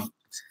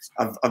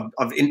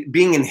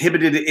being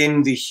inhibited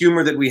in the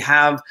humor that we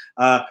have.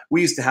 We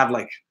used to have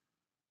like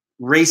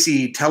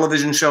racy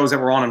television shows that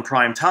were on in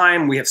prime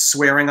time. We have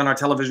swearing on our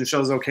television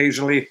shows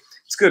occasionally.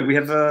 It's good. We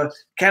have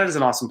Canada's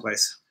an awesome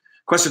place.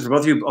 Question for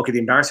both of you. Okay, the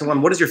embarrassing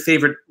one. What is your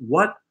favorite?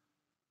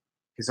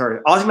 Sorry.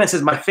 Ozzyman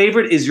says, my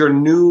favorite is your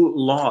new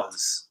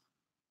laws.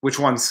 Which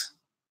ones?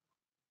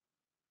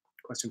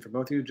 Question for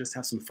both of you. Just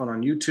have some fun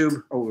on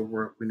YouTube. Oh,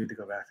 we need to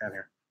go back down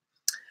here.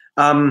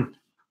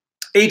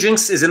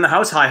 Ajinx is in the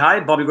house. Hi.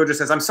 Bobby Goodger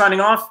says, I'm signing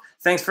off.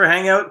 Thanks for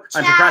hanging out. Ciao.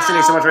 I'm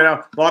procrastinating so much right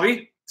now.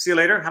 Bobby, see you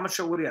later. How much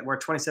show would we at? We're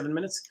at 27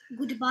 minutes.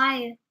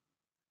 Goodbye.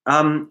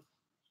 Samuel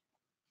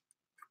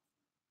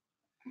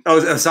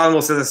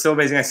says, that's so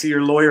amazing. I see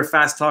your lawyer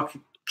fast talk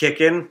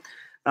kick in.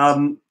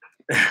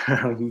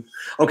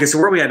 Okay, so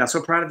where are we at now?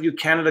 So proud of you,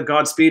 Canada.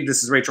 Godspeed.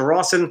 This is Rachel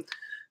Rawson.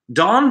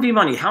 Don V.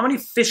 Money, how many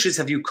fishes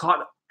have you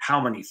caught? How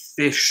many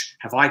fish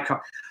have I caught?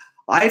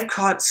 I've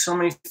caught so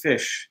many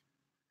fish.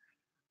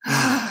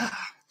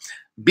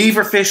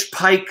 Beaverfish,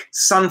 pike,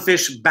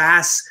 sunfish,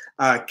 bass,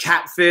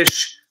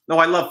 catfish. No,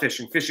 I love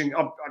fishing.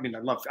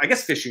 I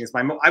guess fishing is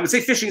I would say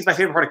fishing is my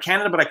favorite part of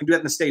Canada, but I can do that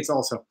in the States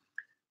also.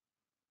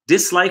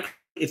 Dislike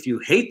if you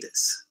hate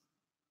this.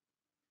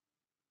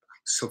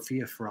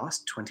 Sophia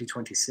Frost,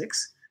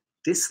 2026.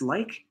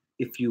 Dislike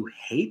if you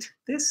hate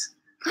this?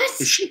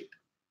 What? Is she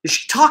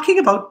talking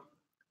about?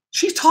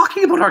 She's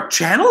talking about our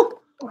channel?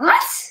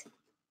 What?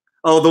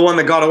 Oh, the one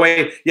that got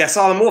away. Yeah,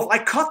 Solomon Wolf. I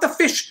caught the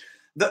fish.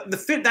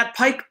 That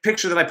pike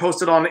picture that I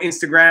posted on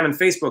Instagram and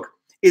Facebook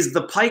is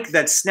the pike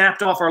that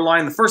snapped off our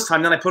line the first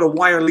time. Then I put a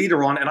wire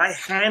leader on and I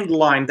hand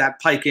lined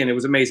that pike in. It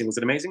was amazing. Was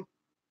it amazing?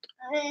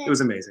 It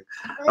was amazing.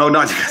 Oh,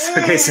 not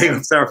okay.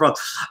 Saying Sarah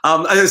Frost.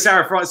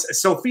 Sarah Frost.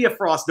 Sophia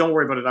Frost. Don't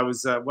worry about it. I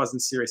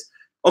wasn't serious.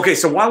 Okay,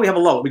 so while we have a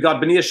lull, we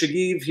got Benia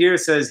Shagiv here.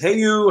 Says, "Hey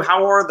you,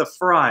 how are the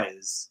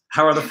fries?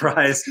 How are the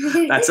fries?"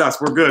 That's us.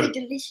 We're good.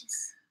 They're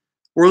delicious.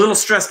 We're a little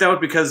stressed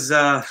out because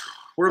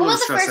we're a little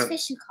stressed out. What was the first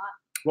fish you caught?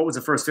 What was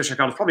the first fish I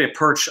caught? It was probably a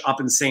perch up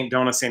in St.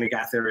 Donat, St.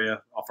 Agatha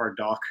area off our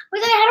dock.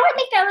 Wait, how do I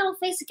make that little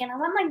face again? I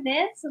went like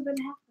this, and then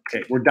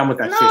okay, we're done with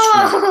that fish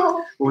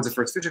now. What was the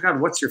first fish I caught?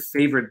 What's your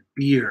favorite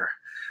beer?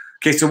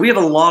 Okay, so we have a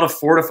lot of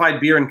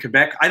fortified beer in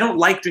Quebec. I don't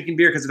like drinking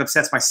beer because it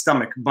upsets my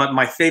stomach, but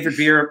my favorite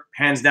beer,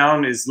 hands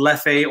down, is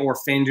Leffe or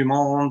Fin du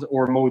Monde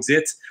or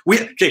Maudit. We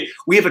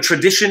have a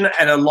tradition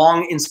and a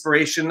long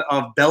inspiration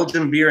of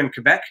Belgian beer in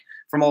Quebec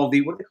from all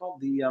the, what are they called?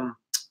 The,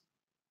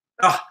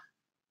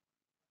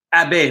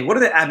 Abbé. What are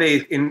the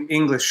Abbé in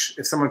English,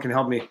 if someone can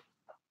help me?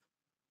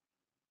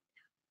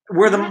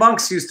 where the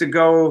monks used to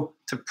go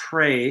to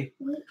pray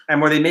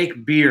and where they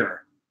make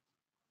beer.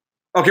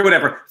 Okay,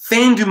 whatever.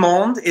 Fin du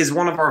Monde is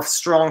one of our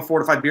strong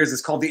fortified beers.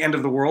 It's called the End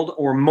of the World,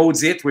 or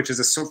Maudit, which is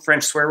a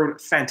French swear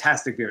word.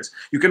 Fantastic beers.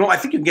 I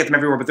think you can get them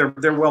everywhere,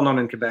 but they're well known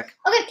in Quebec.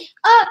 Okay.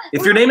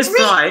 If your name is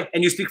Fry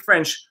and you speak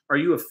French, are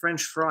you a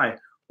French fry?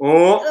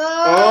 Oh.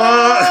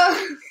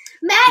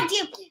 Matt,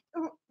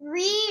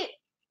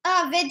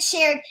 vid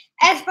shared.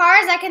 As far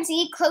as I can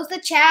see, close the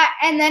chat,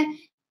 and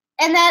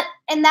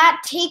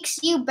that takes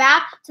you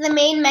back to the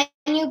main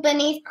menu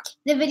beneath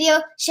the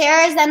video.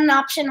 Share is then an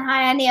option.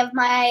 Hi, any of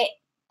my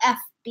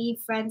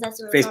FB friends.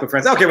 That's what Facebook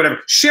friends. Okay, whatever.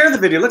 Share the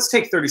video. Let's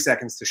take 30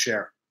 seconds to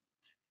share.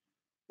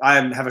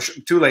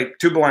 Too late,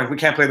 too boring. We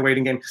can't play the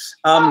waiting game.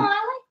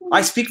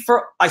 I speak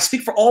for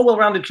all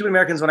well-rounded Cuban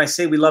Americans when I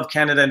say we love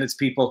Canada and its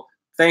people.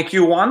 Thank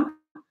you, Juan.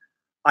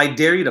 I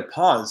dare you to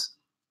pause.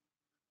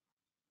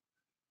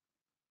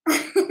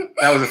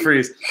 That was a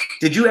freeze.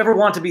 Did you ever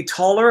want to be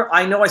taller?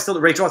 I know I still,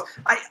 Rachel,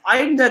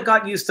 I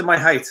got used to my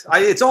height.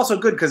 It's also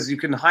good because you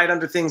can hide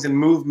under things and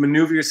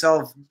maneuver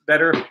yourself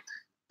better.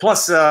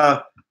 Plus,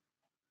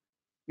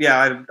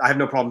 yeah, I have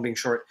no problem being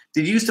short.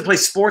 Did you used to play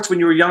sports when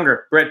you were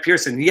younger? Brett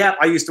Pearson. Yeah,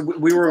 I used to.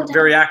 We were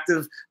very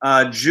active.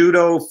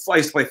 Judo. I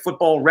used to play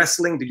football,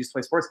 wrestling. Did you used to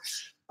play sports?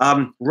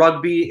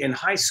 Rugby in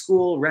high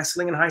school,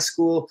 wrestling in high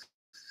school.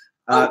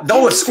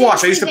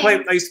 Squash. I used to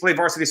play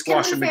varsity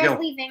squash in McGill.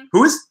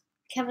 Who is?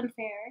 Kevin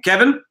Fair.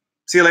 Kevin,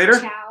 see you later.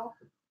 Ciao.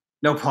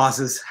 No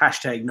pauses.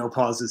 Hashtag no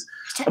pauses.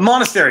 A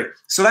monastery.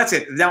 So that's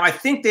it. Now I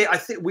think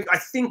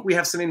we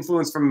have some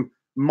influence from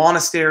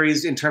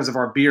monasteries in terms of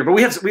our beer, but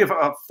we have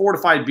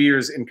fortified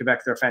beers in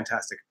Quebec. They're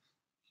fantastic.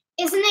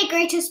 Isn't it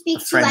great to speak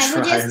two French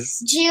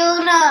languages?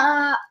 June.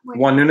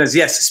 Juan Nunez.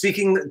 Yes,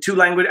 speaking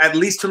at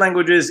least two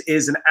languages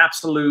is an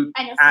absolute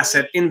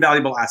asset,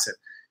 invaluable asset.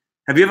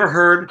 Have you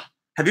ever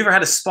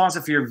had a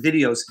sponsor for your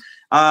videos?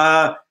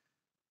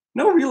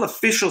 No real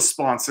official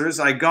sponsors.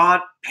 I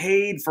got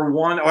paid for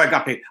one. Oh, I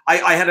got paid.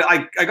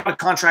 I got a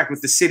contract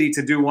with the city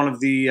to do one of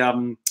the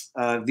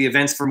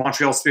events for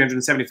Montreal's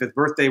 375th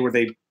birthday, where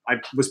I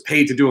was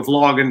paid to do a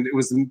vlog, and it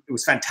was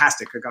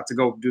fantastic. I got to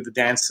go do the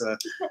dance,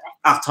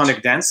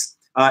 Artonic dance,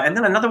 and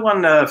then another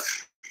one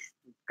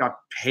got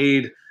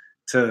paid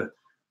to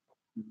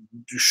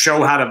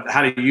show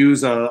how to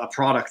use a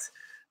product.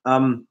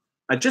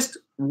 I just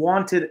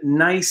wanted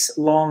nice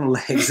long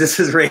legs. This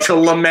is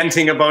Rachel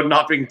lamenting about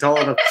not being tall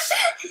enough.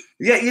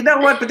 Yeah, you know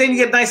what? But then you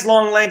get nice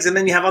long legs, and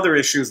then you have other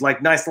issues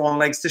like nice long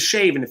legs to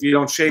shave, and if you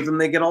don't shave them,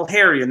 they get all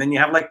hairy, and then you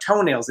have like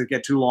toenails that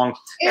get too long.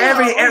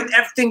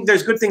 Everything.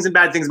 There's good things and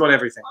bad things about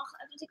everything. I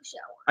have to take a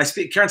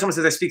shower. Karen Thomas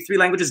says I speak 3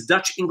 languages: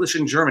 Dutch, English,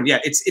 and German. Yeah,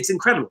 it's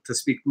incredible to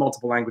speak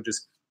multiple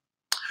languages.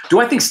 Do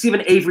I think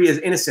Stephen Avery is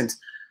innocent?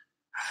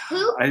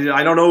 Who?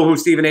 I don't know who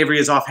Stephen Avery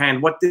is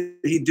offhand. What did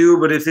he do?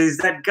 But if he's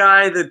that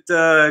guy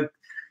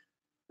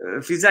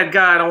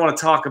I don't want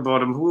to talk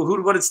about him.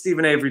 What did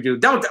Stephen Avery do?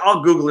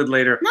 I'll Google it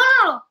later.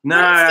 No. What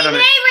did Stephen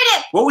Avery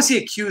do? What was he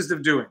accused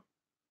of doing?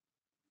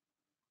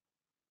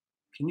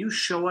 Can you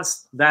show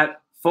us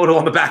that photo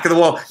on the back of the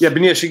wall? Yeah,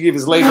 Benia Shagiv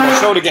is late.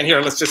 I'll show it again.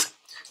 Here, let's just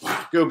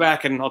go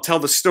back and I'll tell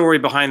the story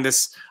behind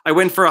this. I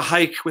went for a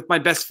hike with my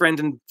best friend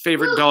and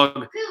favorite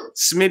dog,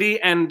 Smitty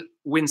and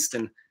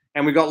Winston.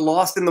 And we got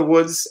lost in the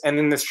woods, and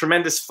in this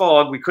tremendous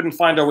fog, we couldn't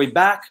find our way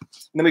back.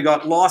 And then we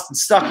got lost and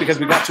stuck because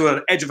we got to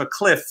an edge of a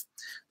cliff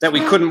that we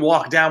couldn't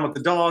walk down with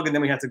the dog, and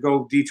then we had to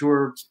go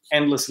detour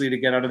endlessly to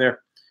get out of there.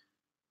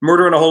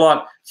 Murdering a whole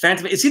lot.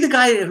 Phantom. Is he the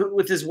guy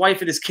with his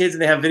wife and his kids,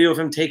 and they have video of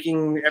him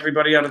taking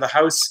everybody out of the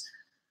house?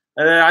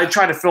 I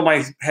try to fill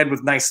my head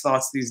with nice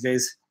thoughts these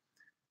days.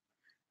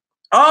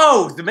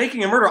 Oh, The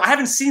Making a Murderer. I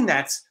haven't seen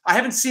that,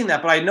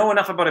 but I know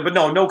enough about it. But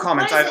no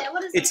comment.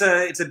 What is it?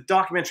 It's a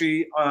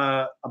documentary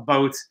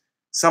about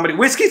somebody.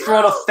 Whiskey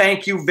Throttle,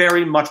 thank you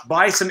very much.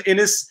 Buy some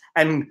Innis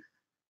and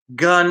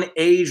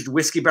gun-aged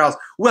whiskey barrels.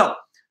 Well,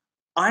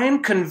 I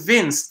am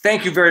convinced,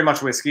 thank you very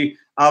much, Whiskey.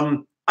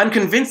 I'm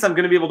convinced I'm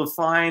going to be able to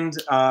find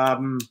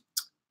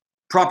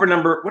proper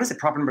number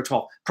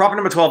 12. Proper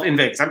number 12 in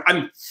Vegas.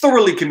 I'm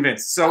thoroughly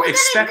convinced. So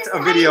expect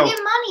a video. How do you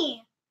get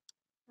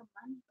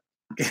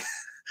money?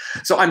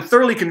 So I'm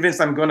thoroughly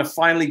convinced I'm going to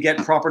finally get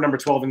proper number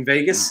 12 in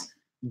Vegas.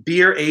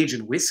 Beer, age,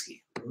 and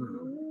whiskey.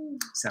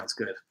 Sounds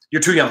good.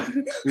 You're too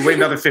young. You wait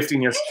another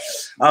 15 years.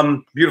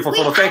 Beautiful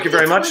photo. Thank you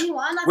very much.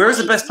 Where is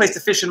the best place to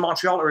fish in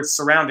Montreal or its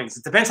surroundings?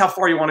 It depends how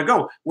far you want to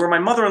go. Where my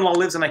mother-in-law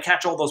lives and I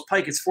catch all those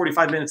pike, it's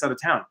 45 minutes out of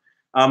town.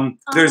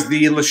 There's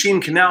the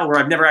Lachine Canal where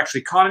I've never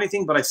actually caught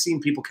anything, but I've seen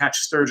people catch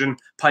sturgeon,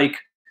 bass,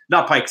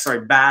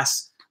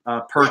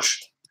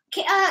 perch.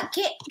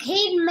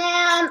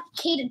 Caden.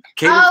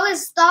 I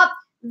always thought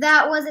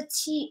that was a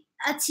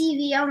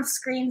TV on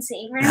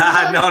screensaver.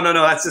 No.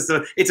 That's just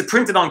it's a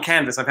printed on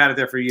canvas. I've had it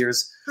there for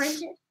years.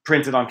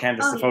 Printed on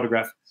canvas, the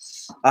photograph.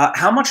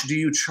 How much do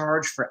you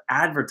charge for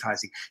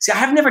advertising? See, I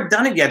have never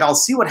done it yet. I'll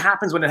see what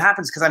happens when it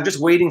happens because I'm just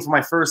waiting for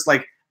my first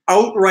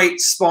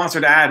outright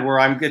sponsored ad where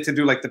I get to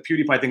do the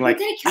PewDiePie thing. Can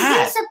we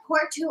get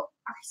support to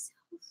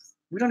ourselves?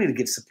 We don't need to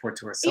give support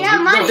to ourselves. Yeah,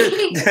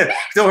 money.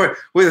 Don't worry.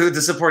 With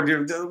the support,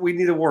 we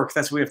need to work.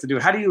 That's what we have to do.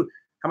 How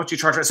much do you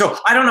charge? So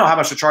I don't know how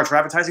much to charge for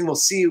advertising. We'll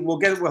see. We'll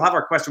have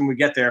our question when we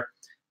get there.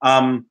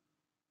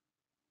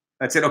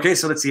 That's it. Okay,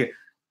 so let's see it.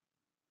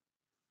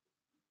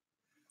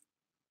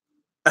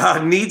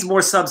 Needs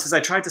more subs. Says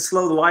I tried to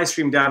slow the live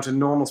stream down to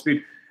normal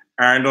speed,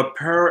 and the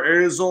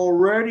pair is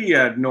already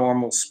at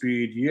normal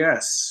speed.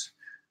 Yes.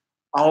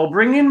 I'll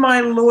bring in my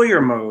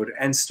lawyer mode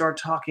and start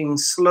talking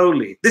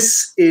slowly.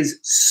 This is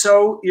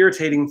so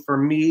irritating for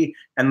me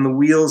and the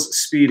wheels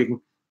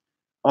speeding.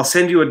 I'll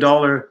send you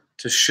 $1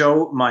 to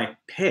show my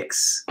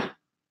pics.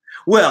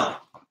 Well,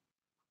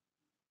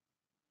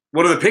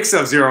 what are the pics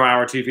of 0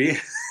 Hour TV?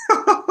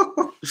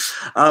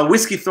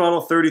 Whiskey Throttle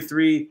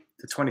 33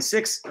 to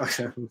 26.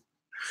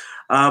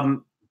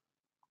 Edie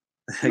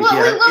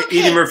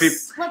Murphy.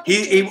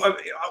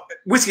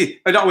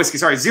 Not whiskey.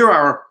 Sorry, 0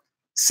 Hour.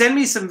 Send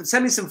me some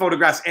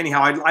photographs.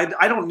 Anyhow,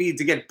 I don't need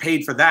to get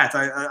paid for that.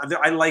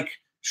 I like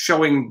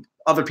showing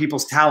other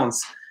people's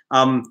talents.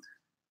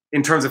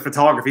 In terms of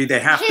photography, they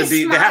have to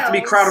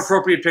be crowd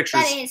appropriate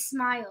pictures. That is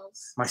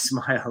smiles. My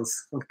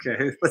smiles.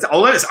 Okay.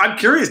 I'm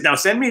curious now.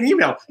 Send me an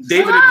email,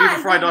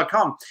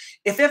 david@vivafry.com.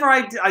 If ever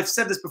I've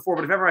said this before,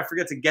 but if ever I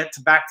forget to get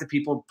back to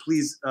people,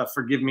 please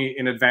forgive me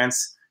in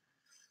advance.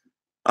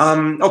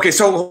 Okay,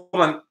 so hold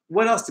on.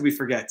 What else did we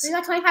forget? We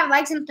got 25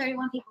 likes and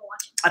 31 people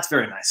watching. That's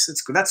very nice.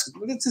 It's good.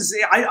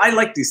 I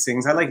like these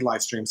things. I like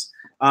live streams.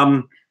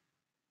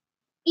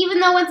 Even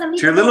though when some people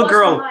to your little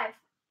girl, live.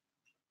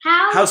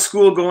 How's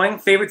school going?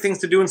 Favorite things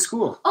to do in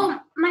school?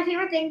 Oh, my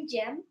favorite thing,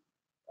 gym.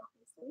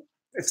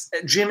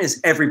 Gym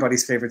is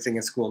everybody's favorite thing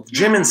in school.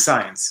 Gym and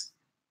science.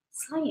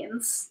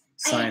 Science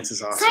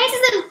is awesome. Science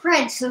is in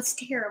French, so it's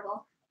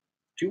terrible.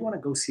 Do you want to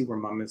go see where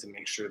Mom is and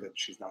make sure that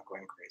she's not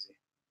going crazy?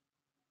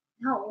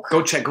 No.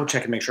 Go check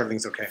and make sure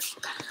everything's okay.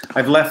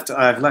 I've left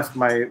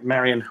my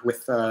Marion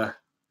with the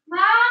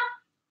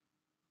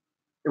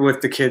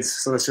kids,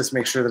 so let's just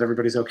make sure that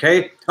everybody's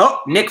okay.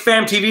 Oh, Nick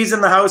Fam TV's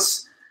in the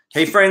house.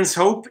 Hey friends,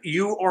 hope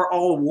you are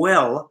all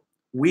well.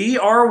 We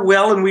are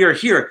well and we are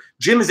here.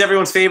 Gym is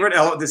everyone's favorite.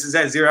 Oh, this is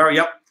at 0 Hour.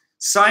 Yep.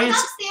 Science.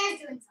 Upstairs doing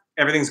something.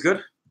 Everything's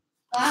good?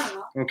 I don't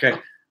know. Okay.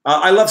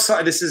 I love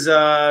this is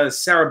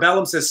Sarah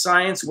Bellum says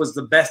science was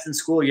the best in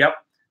school. Yep.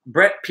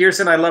 Brett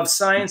Pearson, I loved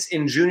science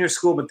in junior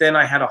school, but then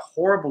I had a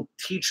horrible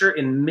teacher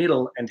in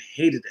middle and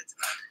hated it.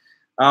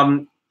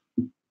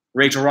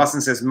 Rachel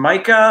Rawson says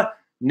Micah.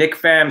 Nick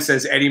Pham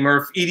says Edie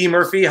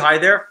Murphy. Hi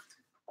there.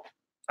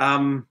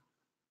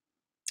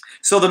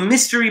 So the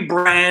mystery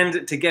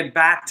brand, to get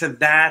back to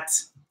that,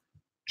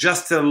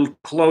 just to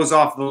close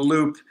off the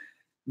loop,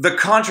 the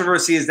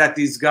controversy is that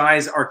these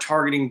guys are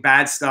targeting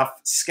bad stuff,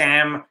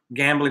 scam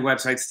gambling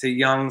websites to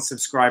young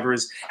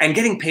subscribers and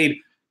getting paid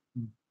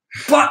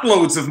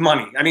buttloads of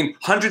money. I mean,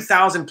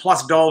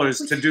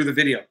 $100,000+ to do the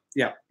video.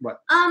 Yeah,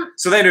 what?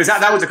 So anyways,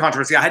 that was a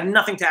controversy. I had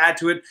nothing to add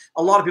to it.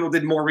 A lot of people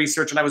did more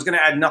research, and I was going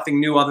to add nothing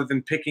new other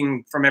than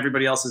picking from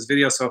everybody else's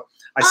video. So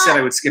I said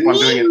I would skip on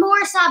doing it.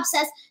 More Sub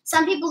says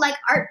some people like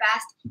Art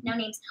best. No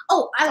names.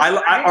 Oh, I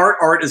like Art.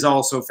 Art is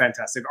also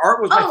fantastic.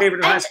 Art was my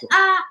favorite in high school.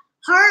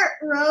 Heart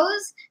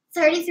Rose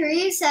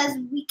 33 says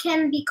we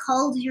can be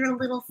called your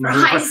little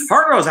fries.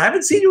 Heart Rose, I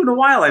haven't seen you in a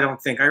while. I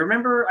don't think I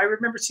remember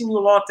seeing you a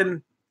lot,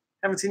 and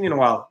haven't seen you in a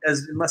while,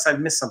 unless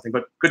I've missed something.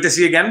 But good to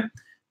see you again.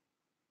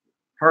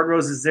 Heart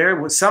Rose is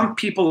there. Some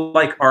people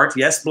like Art.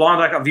 Yes, Blonde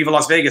like Viva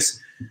Las Vegas.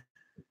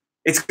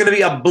 It's going to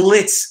be a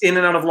blitz in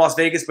and out of Las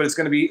Vegas, but it's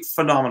going to be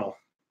phenomenal.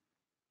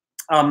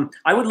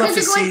 I would love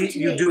to see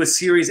you do a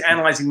series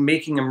analyzing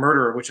Making a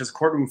Murderer, which is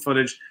courtroom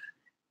footage.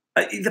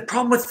 The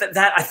problem with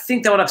that, I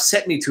think that would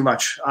upset me too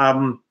much.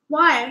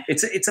 Why?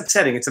 It's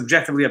upsetting. It's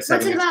objectively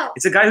upsetting. What's it about?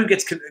 It's a guy who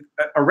gets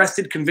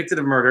arrested, convicted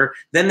of murder.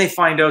 Then they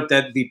find out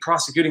that the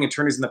prosecuting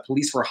attorneys and the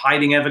police were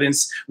hiding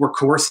evidence, were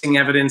coercing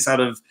evidence out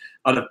of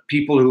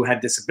people who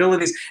had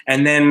disabilities,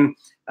 and then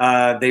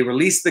they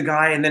release the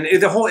guy, and then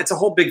it's a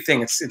whole big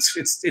thing.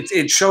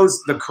 It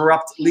shows the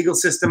corrupt legal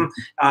system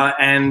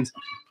and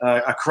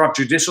a corrupt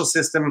judicial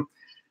system.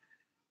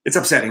 It's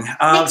upsetting.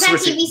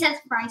 TV says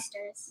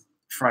Frysters.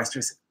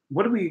 Frysters.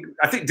 What did we?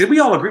 I think did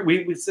we all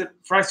agree? We said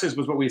Frysters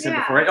was what we said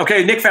before, right?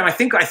 Okay, Nick Pham. I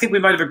think we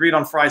might have agreed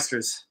on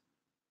Frysters.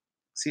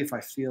 See if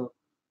I feel.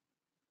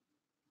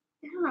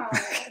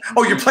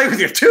 Oh, you're playing with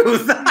your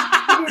tooth.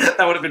 That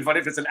would have been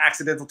funny if it's an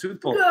accidental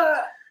tooth pull.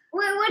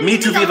 Me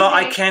too, Viva.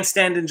 I can't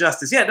stand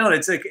injustice. Yeah, no,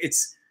 it's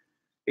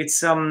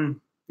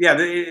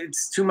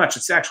too much.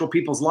 It's actual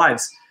people's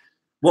lives.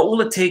 What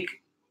will it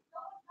take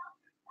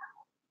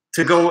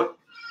to go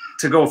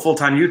a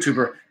full-time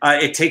YouTuber?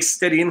 It takes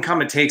steady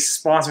income, it takes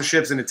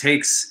sponsorships, and it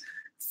takes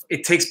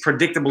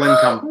predictable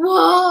income.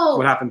 Whoa!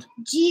 What happened?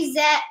 G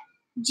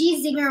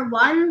Zinger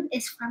 1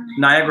 is from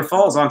Niagara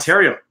Falls,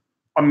 Ontario.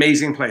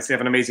 Amazing place. They have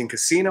an amazing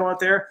casino out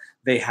there.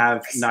 They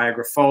have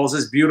Niagara Falls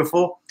is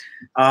beautiful.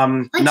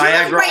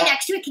 Niagara right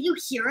next to it. Can you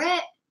hear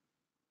it?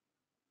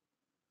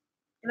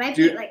 It might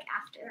be like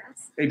after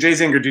us. Hey, Jay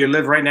Zinger, do you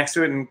live right next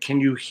to it, and can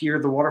you hear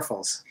the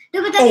waterfalls?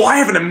 No, but I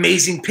have an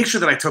amazing picture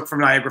that I took from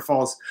Niagara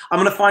Falls. I'm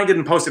gonna find it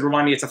and post it.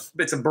 Remind me,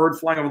 it's a bird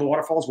flying over the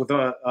waterfalls with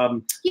a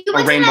you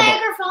went rainbow. To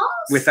Niagara Falls?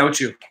 Without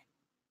you,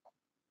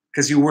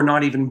 because you were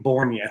not even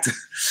born yet.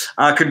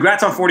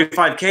 Congrats on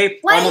 45K,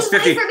 almost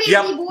 50.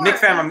 Yep, Nick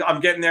fam,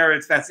 I'm getting there.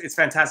 It's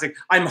fantastic.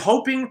 I'm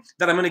hoping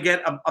that I'm gonna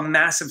get a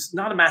massive,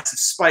 not a massive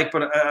spike,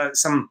 but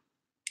some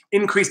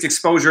increased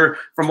exposure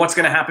from what's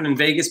going to happen in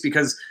Vegas,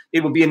 because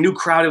it will be a new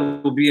crowd. It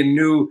will be a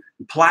new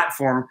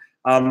platform.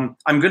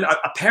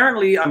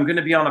 Apparently I'm going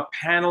to be on a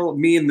panel,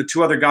 me and the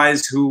two other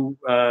guys who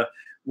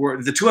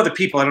were the two other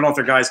people, I don't know if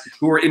they're guys,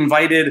 who were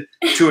invited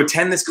to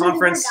attend this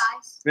conference.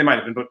 They might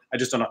have been, but I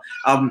just don't know.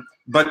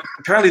 But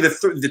apparently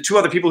the two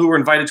other people who were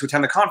invited to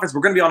attend the conference,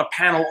 we're going to be on a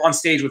panel on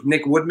stage with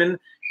Nick Woodman,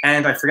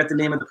 and I forget the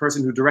name of the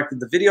person who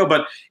directed the video,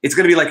 but it's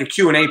going to be like a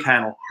Q&A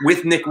panel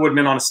with Nick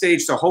Woodman on a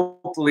stage. So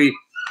hopefully,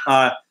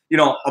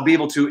 I'll be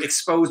able to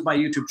expose my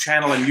YouTube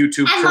channel and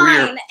YouTube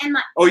career.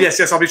 Mine. Oh, yes.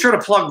 I'll be sure to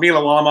plug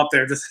Mila while I'm up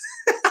there. And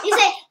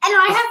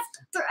I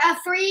have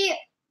three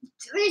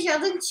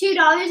children,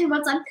 $2 in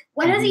one son.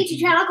 One has a YouTube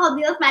channel called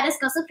Mila's Madness.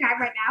 Go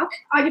subscribe right now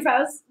on your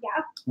phones.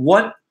 Yeah.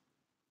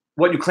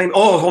 What you claim?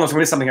 Oh, hold on. So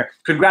we missed something here.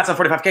 Congrats on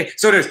 45K.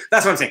 So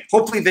that's what I'm saying.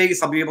 Hopefully,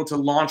 Vegas, I'll be able to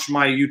launch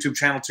my YouTube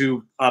channel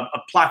to a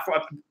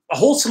platform, a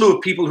whole slew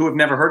of people who have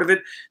never heard of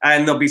it,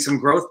 and there'll be some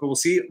growth. But we'll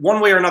see.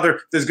 One way or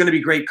another, there's going to be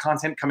great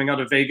content coming out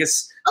of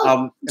Vegas.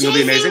 And it'll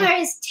be amazing. Jay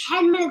Zinger is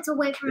 10 minutes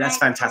away from That's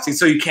Niagara fantastic. Falls.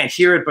 So you can't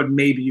hear it, but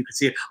maybe you could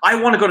see it. I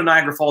want to go to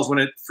Niagara Falls when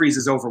it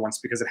freezes over once,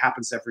 because it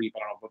happens every, I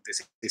don't know, what they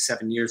say,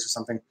 7 years or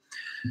something.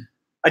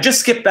 I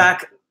just skipped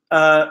back.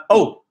 Okay,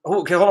 hold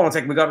on one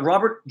second. We got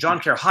Robert John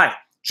Care. Hi.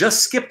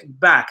 Just skipped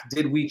back.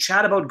 Did we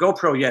chat about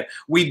GoPro yet?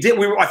 We did.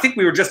 I think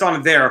we were just on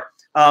it there.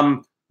 But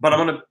I'm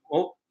gonna.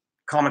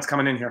 Comments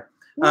coming in here.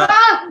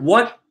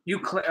 What you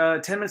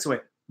 10 minutes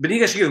away?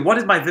 Beniga, what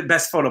is my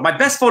best photo? My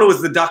best photo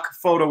is the duck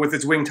photo with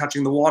its wing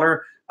touching the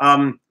water.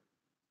 I'm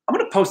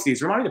gonna post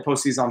these. Remind me to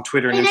post these on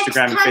Twitter and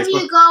Instagram and Facebook. Next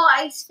time you go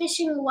ice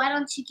fishing, why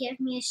don't you give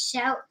me a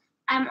shout?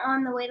 I'm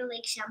on the way to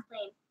Lake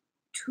Champlain.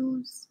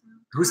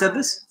 Who said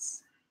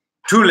this?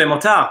 Tous les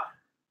motards.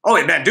 Oh,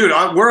 man, dude,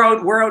 we're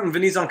out in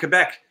Venise,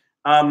 Quebec,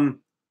 on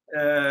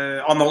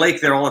the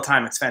lake there all the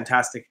time. It's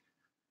fantastic.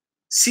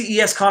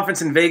 CES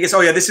conference in Vegas.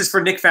 Oh, yeah, this is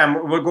for Nick fam.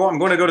 I'm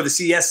going to go to the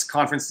CES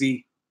conference,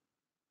 the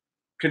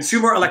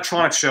Consumer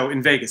Electronics Show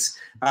in Vegas.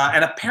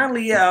 And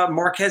apparently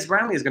Marquez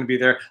Brownlee is going to be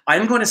there.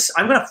 I'm going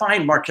to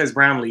find Marquez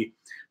Brownlee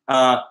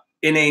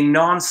in a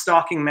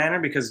non-stalking manner,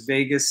 because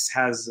Vegas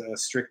has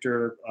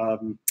stricter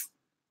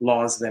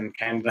laws than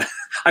Canada.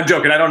 I'm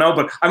joking. I don't know,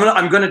 but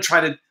I'm going to try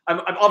to. I'm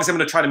going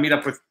to try to meet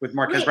up with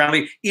Marquez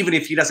Brownlee, even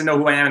if he doesn't know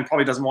who I am and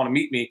probably doesn't want to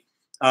meet me.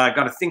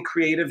 Got to think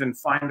creative and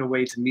find a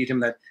way to meet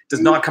him that does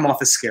not come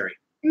off as scary.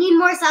 Need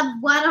more subs.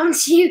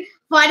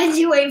 Why did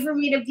you wait for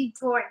me to be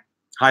born?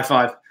 High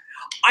five.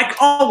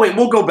 Wait.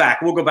 We'll go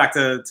back. We'll go back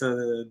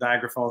to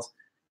Niagara Falls.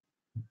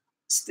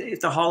 Stay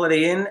at the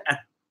Holiday Inn at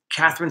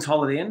Catherine's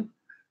Holiday Inn.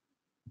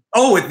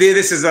 Oh,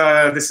 this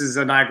is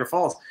Niagara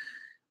Falls.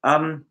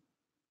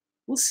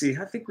 We'll see.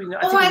 I think we know.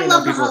 I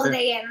love the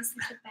Holiday Inns.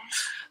 They're the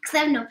best. Because they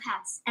have no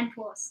pets and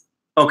pools.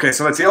 Okay,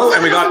 so let's see. Oh,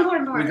 and we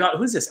got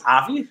who's this?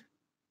 Avi?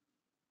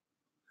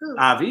 Who?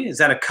 Avi? Is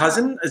that a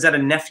cousin? Is that a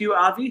nephew,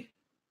 Avi?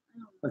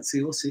 Let's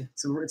see. We'll see.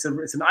 It's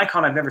an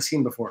icon I've never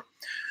seen before.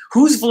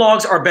 Whose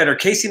vlogs are better,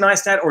 Casey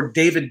Neistat or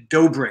David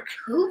Dobrik?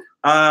 Who?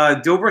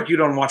 Dobrik, you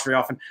don't watch very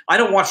often. I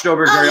don't watch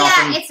Dobrik very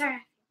often. It's our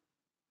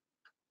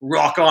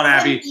Rock on,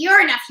 Abby.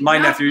 Your nephew. My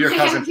nephew, your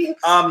cousin.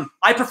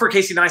 I prefer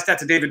Casey Neistat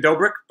to David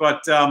Dobrik,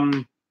 but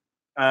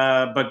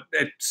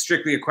it's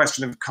strictly a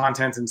question of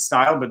content and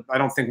style, but I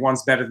don't think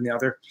one's better than the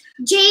other.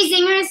 Jay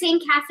Zinger is saying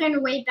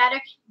Catherine way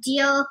better.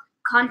 Deal,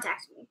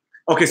 contact me.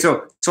 Okay,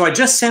 so I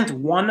just sent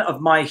one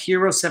of my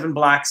Hero 7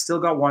 Black, still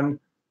got one.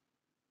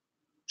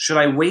 Should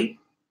I wait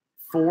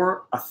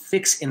for a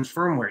fix in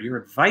firmware? Your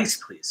advice,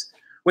 please.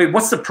 Wait,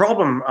 what's the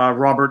problem,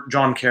 Robert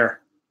John Care?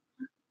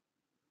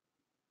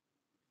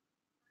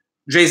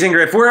 Jay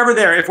Zinger, if we're ever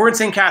there, if we're in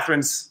St.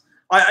 Catharines,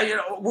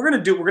 we're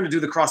gonna do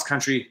the cross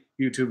country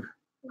YouTube.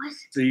 What?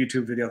 The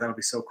YouTube video. That'll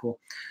be so cool.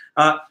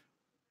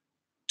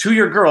 To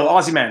your girl,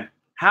 Aussie man,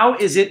 how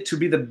is it to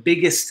be the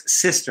biggest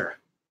sister?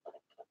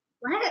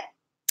 What?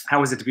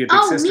 How is it to be a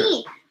big sister? Oh,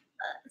 me.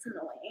 It's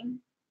annoying.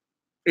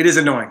 It is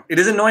annoying. It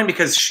is annoying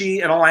because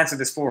and I'll answer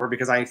this for her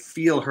because I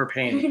feel her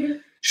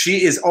pain.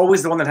 She is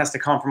always the one that has to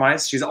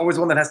compromise. She's always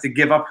the one that has to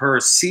give up her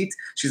seat.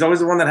 She's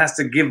always the one that has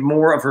to give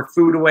more of her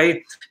food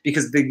away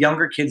because the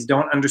younger kids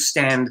don't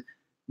understand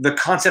the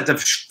concept of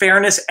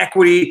fairness,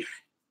 equity,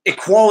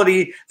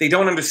 equality. They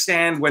don't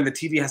understand when the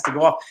TV has to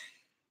go off.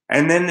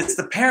 And then it's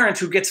the parent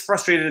who gets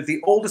frustrated at the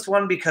oldest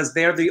one because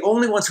they're the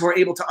only ones who are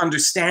able to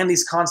understand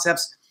these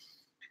concepts.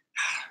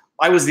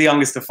 I was the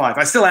youngest of 5.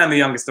 I still am the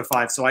youngest of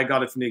 5, so I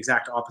got it from the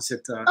exact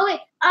opposite. Oh,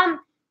 wait.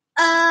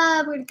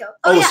 Where'd it go?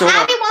 Oh, yeah. So,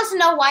 Abby wants to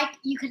know why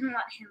you couldn't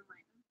let him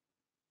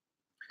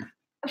win.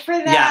 For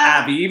the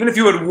yeah, Abby. Even if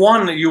you had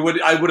won, you would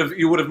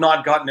have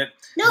not gotten it.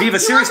 No, Viva,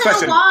 serious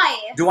question.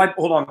 Why?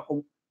 Hold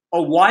on?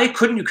 Oh, why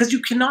couldn't you? Because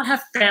you cannot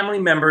have family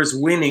members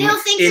winning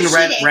in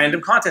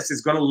random contests.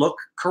 It's going to look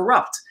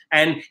corrupt,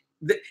 and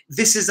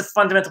this is a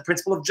fundamental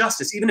principle of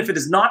justice. Even if it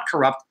is not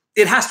corrupt,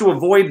 it has to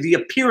avoid the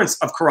appearance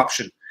of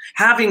corruption.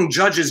 Having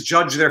judges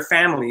judge their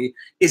family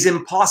is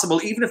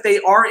impossible, even if they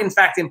are in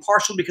fact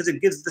impartial, because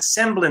it gives the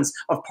semblance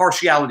of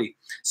partiality.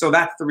 So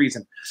that's the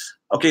reason.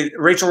 Okay,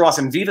 Rachel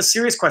Rawson, Viva,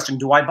 serious question.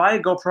 Do I buy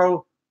a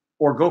GoPro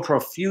or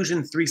GoPro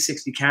Fusion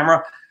 360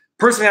 camera?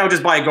 Personally, I would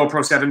just buy a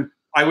GoPro 7.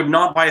 I would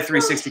not buy a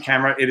 360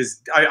 camera. It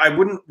is, I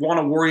wouldn't want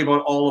to worry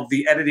about all of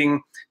the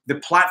editing, the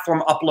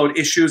platform upload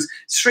issues.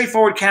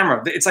 Straightforward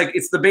camera. It's like,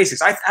 it's the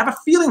basics. I have a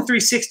feeling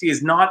 360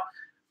 is not,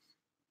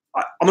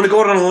 I'm going to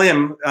go out on a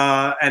limb,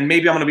 and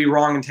maybe I'm going to be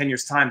wrong in 10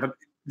 years' time, but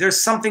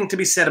there's something to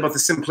be said about the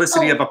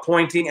simplicity of a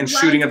pointing and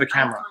shooting of a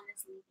camera.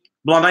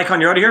 Blonde Icon,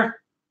 you're out of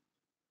here?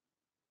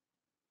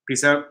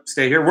 Peace out.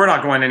 Stay here. We're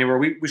not going anywhere.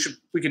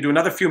 We could do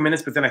another few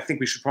minutes, but then I think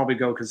we should probably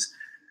go because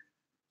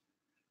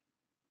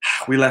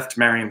we left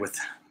Marion with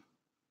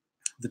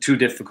the two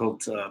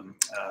difficult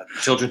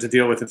children to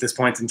deal with at this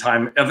point in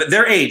time of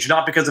their age,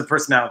 not because of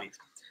personality.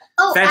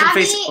 Oh,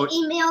 Abby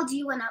emailed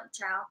you an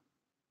outro.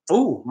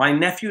 Oh, my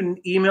nephew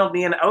emailed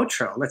me an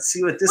outro. Let's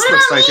see what this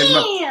looks like.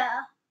 You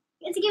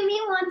have to give me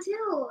one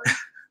too.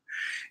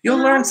 You'll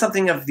learn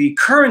something of the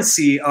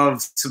currency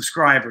of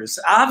subscribers.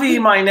 Avi,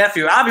 my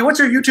nephew. Avi, what's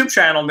your YouTube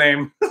channel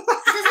name? Doesn't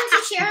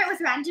he share it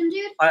with Random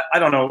Dude? I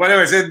don't know. But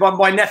anyways,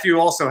 my nephew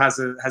also has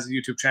a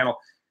YouTube channel.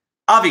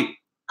 Avi,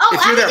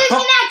 if you're there,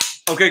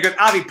 okay, good.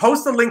 Avi,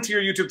 post the link to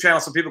your YouTube channel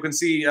so people can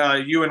see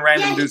you and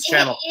Random Dude's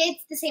channel.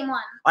 It's the same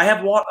one. I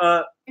have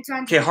water. It's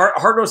Random. Okay,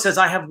 Hardrose says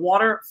I have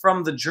water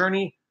from the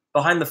journey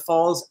behind the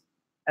falls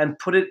and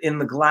put it in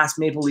the glass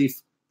maple leaf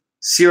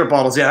syrup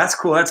bottles. Yeah, that's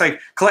cool. That's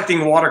like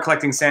collecting water,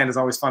 collecting sand is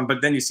always fun,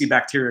 but then you see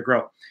bacteria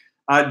grow.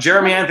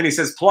 Jeremy Anthony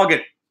says, plug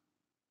it.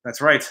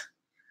 That's right.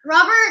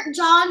 Robert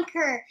John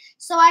Kerr.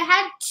 So I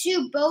had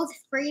to both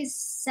freeze,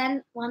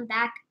 send one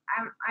back.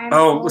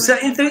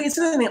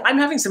 Incidentally, I'm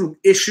having some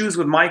issues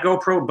with my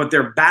GoPro, but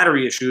they're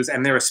battery issues,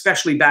 and they're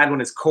especially bad when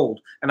it's cold.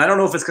 And I don't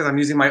know if it's because I'm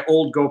using my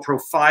old GoPro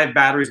 5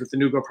 batteries with the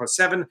new GoPro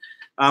 7,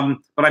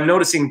 but I'm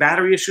noticing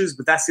battery issues,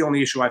 but that's the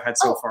only issue I've had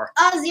so far.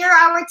 0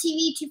 Hour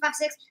TV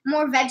 256,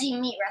 more veggie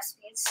meat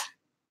recipes.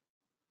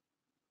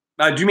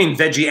 Do you mean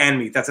veggie and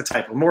meat? That's a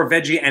typo. More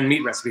veggie and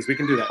meat recipes. We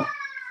can do that.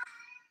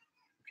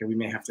 Okay, we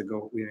may have to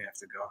go.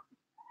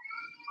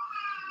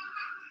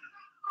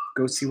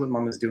 Go see what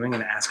Mom is doing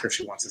and ask her if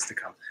she wants us to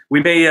come. We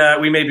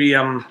may be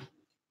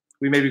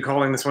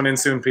calling this one in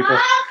soon, people.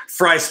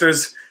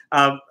 Frysters.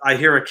 I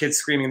hear a kid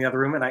screaming in the other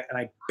room, and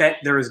I bet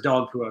there is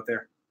dog poo out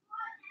there.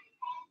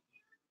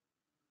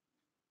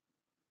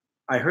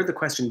 I heard the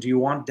question, do you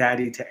want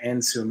Daddy to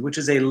end soon? Which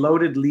is a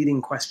loaded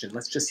leading question.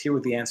 Let's just hear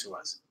what the answer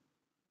was.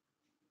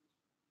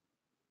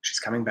 She's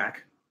coming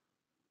back.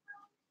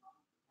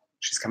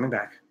 She's coming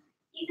back.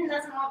 Ethan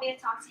doesn't want me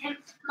to talk to him.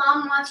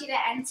 Mom wants you to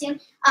end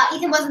soon.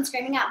 Ethan wasn't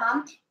screaming at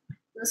Mom. He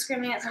was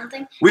screaming at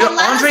something. We got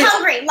Andre.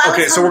 Hungry.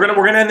 Okay, so we're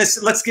gonna end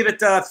this. Let's give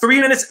it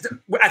 3 minutes.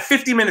 At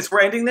 50 minutes,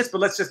 we're ending this, but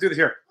let's just do this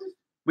here.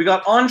 We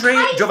got Andre,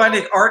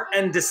 Giovanni, Art,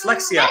 and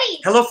Dyslexia.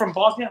 Hello from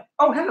Bosnia.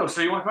 Oh, hello.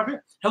 So you want to come up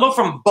here? Hello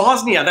from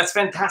Bosnia. That's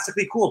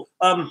fantastically cool.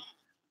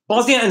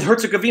 Bosnia and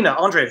Herzegovina.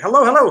 Andre,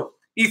 hello.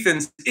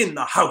 Ethan's in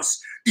the house.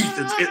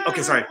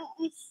 Okay, sorry.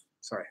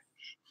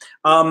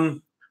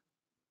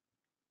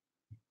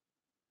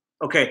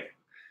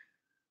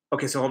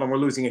 Okay, so hold on, we're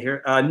losing it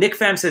here. Nick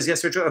Pham says, yes,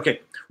 sir. Okay,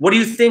 what do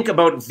you think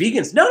about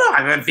vegans? No,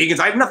 I have vegans.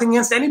 I have nothing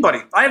against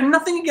anybody. I have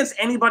nothing against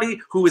anybody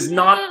who is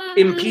not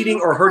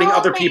impeding or hurting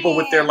other people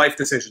with their life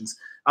decisions.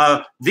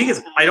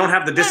 Vegans, I don't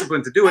have the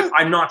discipline to do it.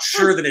 I'm not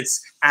sure that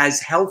it's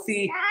as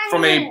healthy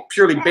from a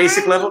purely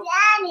basic level.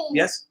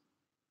 Yes?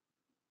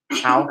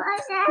 How?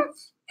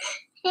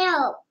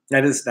 Hair.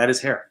 That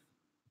is hair.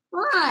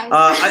 Why?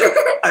 Why?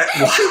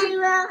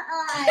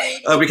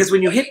 Because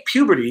when you hit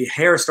puberty,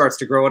 hair starts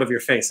to grow out of your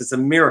face. It's a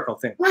miracle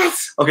thing. What?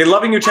 Okay,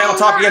 loving your channel.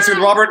 Talk again soon.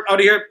 Robert,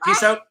 out of here.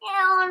 Peace out.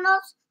 Hair on my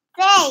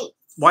face.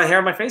 Why hair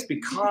on my face?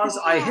 Because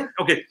I hit.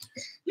 Okay.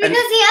 Because he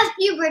has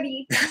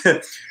puberty.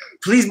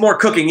 Please, more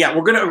cooking. Yeah,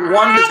 there's gonna be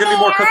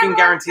more cooking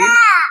guaranteed.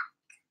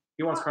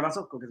 He wants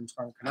carnazo? Go get him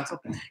some carnazo.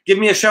 Give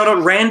me a shout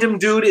out. Random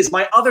Dude is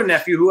my other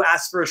nephew who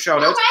asked for a shout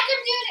out. Random Dude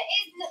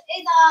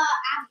is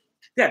Abby.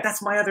 Yeah,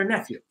 that's my other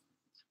nephew.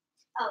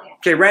 Oh, yeah.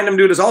 Okay, Random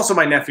Dude is also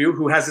my nephew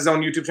who has his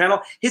own YouTube channel.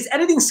 His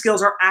editing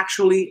skills are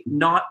actually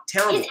not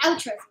terrible. His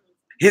outro.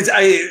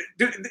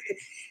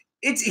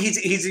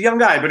 He's a young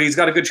guy, but he's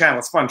got a good channel.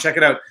 It's fun. Check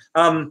it out.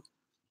 My channel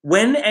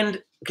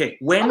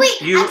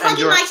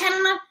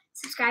now.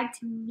 Subscribe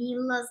to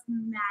Mila's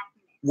Madness.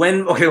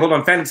 Hold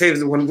on. Phantom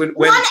saves when 1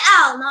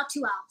 L, not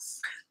 2 L's.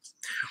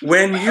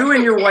 When you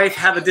and your wife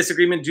have a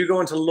disagreement, do you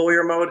go into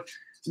lawyer mode?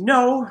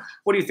 No.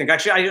 What do you think?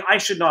 Actually, I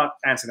should not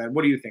answer that.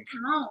 What do you think?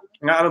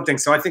 No, I don't think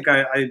so. I think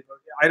I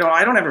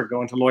don't ever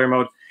go into lawyer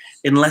mode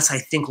unless I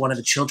think one of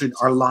the children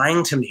are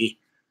lying to me.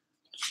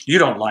 You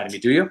don't lie to me,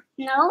 do you?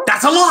 No.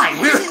 That's a lie!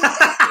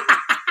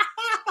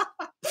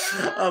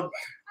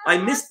 I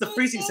missed the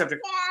freezing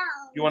subject.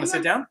 You want to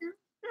sit down?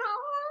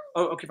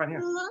 Oh, okay, fine,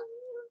 here.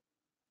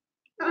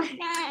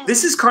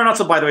 This is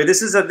carnotzel, by the way.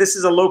 This is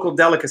a local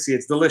delicacy.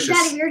 It's delicious.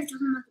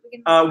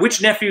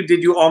 Which nephew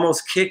did you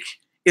almost kick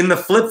in the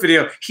flip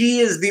video? He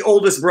is the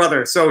oldest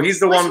brother, so he's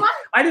the one.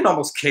 I didn't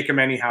almost kick him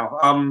anyhow.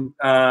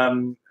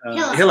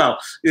 Hillel.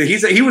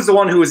 He was the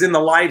one who was in the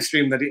live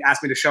stream that he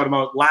asked me to shout him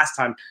out last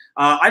time.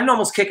 I didn't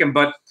almost kick him,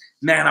 but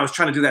man, I was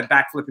trying to do that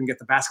backflip and get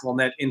the basketball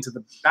net into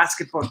the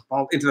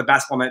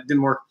basketball net.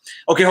 Didn't work.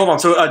 Okay, hold on.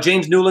 So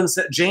James Newland,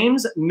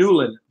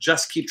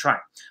 just keep trying.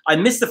 I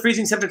missed the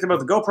freezing subject about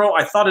the GoPro.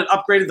 I thought it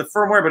upgraded the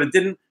firmware, but it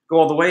didn't go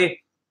all the way.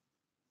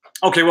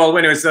 Okay, well,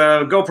 anyways,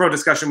 GoPro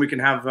discussion we can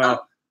have.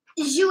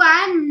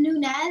 Juan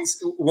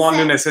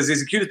Nunez says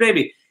he's the cutest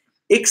baby,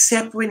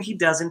 except when he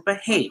doesn't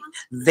behave.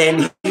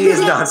 Then he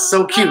is not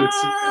so cute.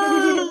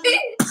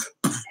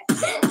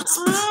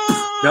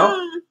 No?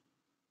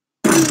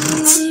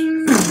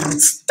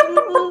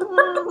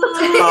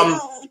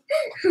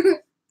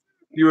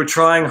 You were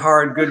trying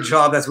hard. Good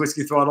job. That's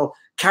Whiskey Throttle.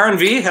 Karen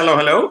V, hello,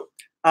 hello.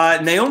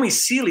 Naomi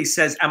Seeley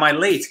says, am I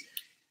late?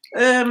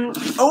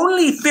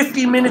 Only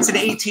 50 minutes and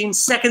 18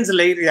 seconds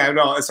late. Yeah,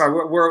 no,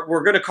 sorry.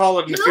 We're going to call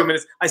it in a few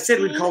minutes. I said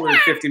we'd call it in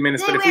 50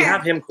 minutes, but if we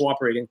have him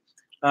cooperating,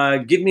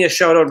 give me a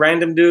shout out,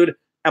 random dude.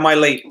 Am I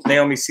late?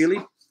 Naomi Seeley.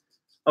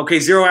 Okay,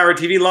 0 Hour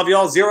TV. Love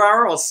y'all. 0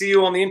 Hour. I'll see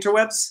you on the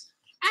interwebs.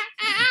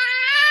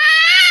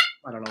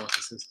 I don't know what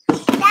this is.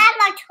 That's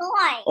a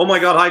toy. Oh my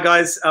God. Hi,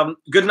 guys.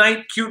 Good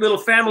night. Cute little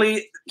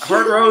family.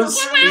 Heart Rose.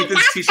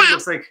 Ethan's t-shirt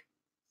looks like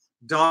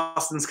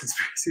Dawson's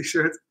conspiracy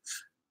shirt.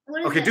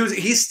 Okay, dude,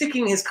 he's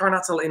sticking his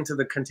carnotzel into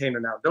the container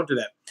now. Don't do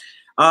that.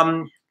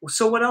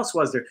 So what else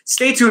was there?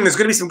 Stay tuned. There's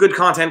going to be some good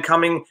content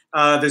coming.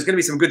 There's going to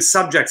be some good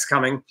subjects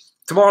coming.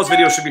 Tomorrow's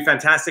video should be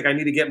fantastic. I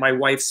need to get my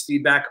wife's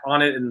feedback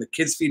on it and the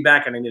kids'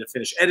 feedback, and I need to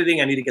finish editing.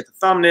 I need to get the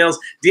thumbnails.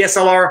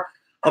 DSLR,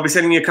 I'll be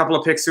sending you a couple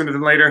of pics sooner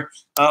than later.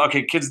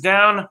 Okay, kids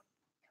down.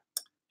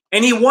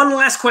 Any one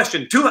last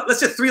question? Let's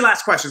do 3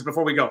 last questions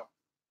before we go.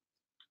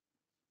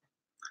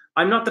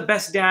 I'm not the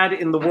best dad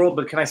in the world,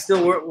 but can I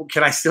still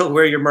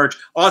wear your merch?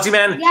 Aussie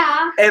man,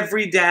 yeah.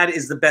 Every dad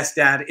is the best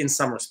dad in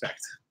some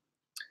respect.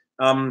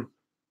 Love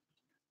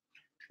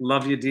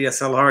you,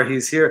 DSLR.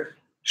 He's here.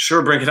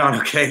 Sure, bring it on.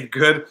 Okay,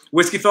 good.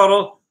 Whiskey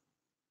Throttle.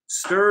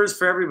 Stirs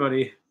for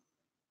everybody.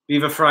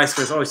 Viva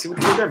Frysters. Oh, you see what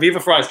he did there? Viva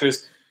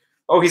Frysters.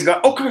 Oh, he's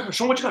got. Oh, come here.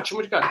 Show me what you got. Show me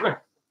what you got. Come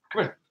here.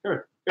 Come here. Come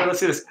here. Here, let's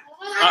see this.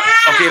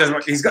 Okay, it doesn't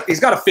work. He's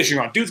got a fishing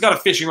rod. Dude's got a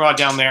fishing rod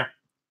down there.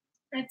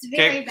 That's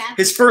very bad.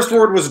 His first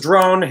word was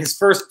drone. His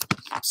first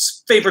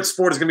favorite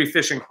sport is going to be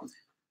fishing.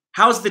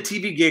 How's the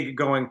TV gig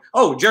going?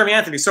 Oh, Jeremy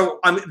Anthony.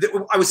 So I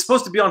was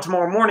supposed to be on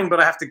tomorrow morning,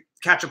 but I have to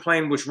catch a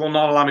plane, which will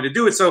not allow me to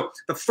do it. So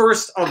the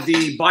first of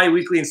the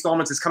bi-weekly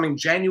installments is coming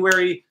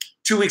January,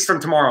 2 weeks from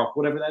tomorrow,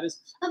 whatever that is.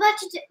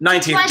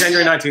 19th,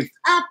 January 19th.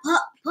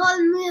 Paul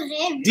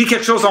Muret. Dis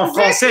quelque chose en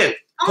français.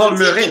 Paul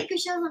Muret.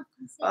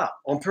 Ah,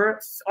 on peut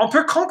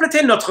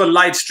compléter notre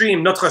live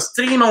stream, notre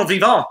stream en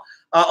vivant.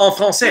 En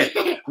français.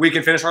 We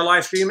can finish our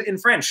live stream in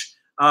French.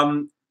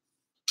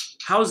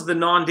 How's the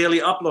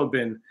non-daily upload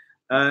been?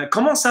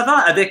 Comment ça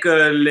va avec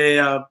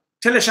les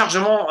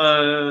téléchargements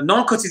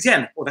non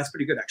quotidiens? Oh, that's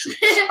pretty good, actually.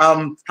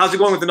 How's it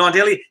going with the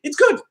non-daily? It's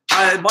good.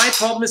 My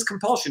problem is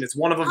compulsion. It's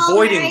one of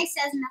avoiding.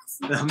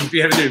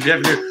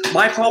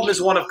 My problem is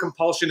one of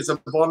compulsion. It's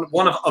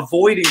one of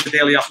avoiding the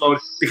daily upload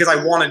because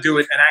I want to do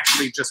it and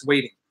actually just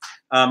waiting.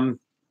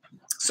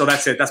 So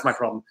that's it. That's my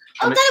problem.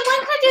 Oh, Daddy, when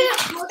can I do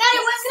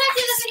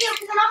the video?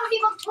 Because I'm not going to be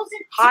able to post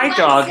it. Hi,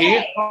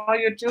 doggy. How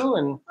you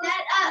doing?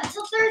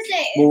 Till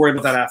Thursday. We'll worry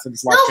about that after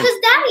this live stream. No, because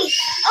Daddy,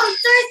 on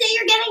Thursday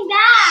you're getting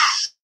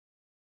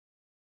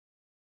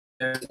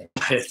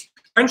that.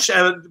 French.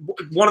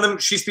 One of them,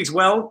 she speaks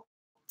well,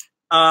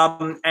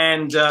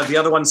 and the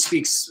other one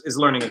is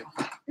learning it.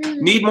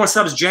 Need more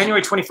subs.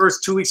 January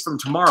 21st, 2 weeks from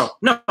tomorrow.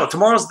 No,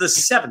 tomorrow's the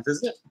 7th,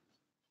 isn't it?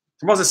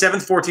 Tomorrow's the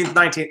 7th, 14th,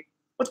 19th.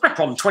 What's my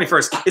problem?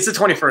 21st. It's the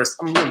 21st.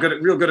 I'm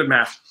real good at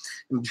math.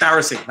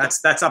 Embarrassing.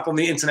 That's up on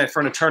the internet for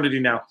an eternity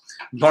now.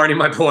 Barney,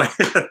 my boy.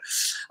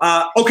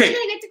 Okay.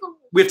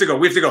 We have to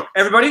go.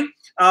 Everybody,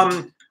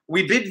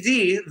 we bid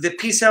thee the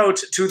peace out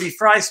to the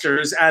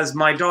Frysters as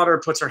my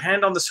daughter puts her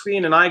hand on the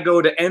screen and I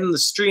go to end the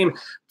stream.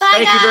 Bye,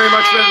 Thank you very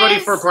much, everybody,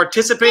 for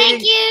participating.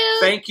 Thank you.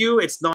 Thank you. It's not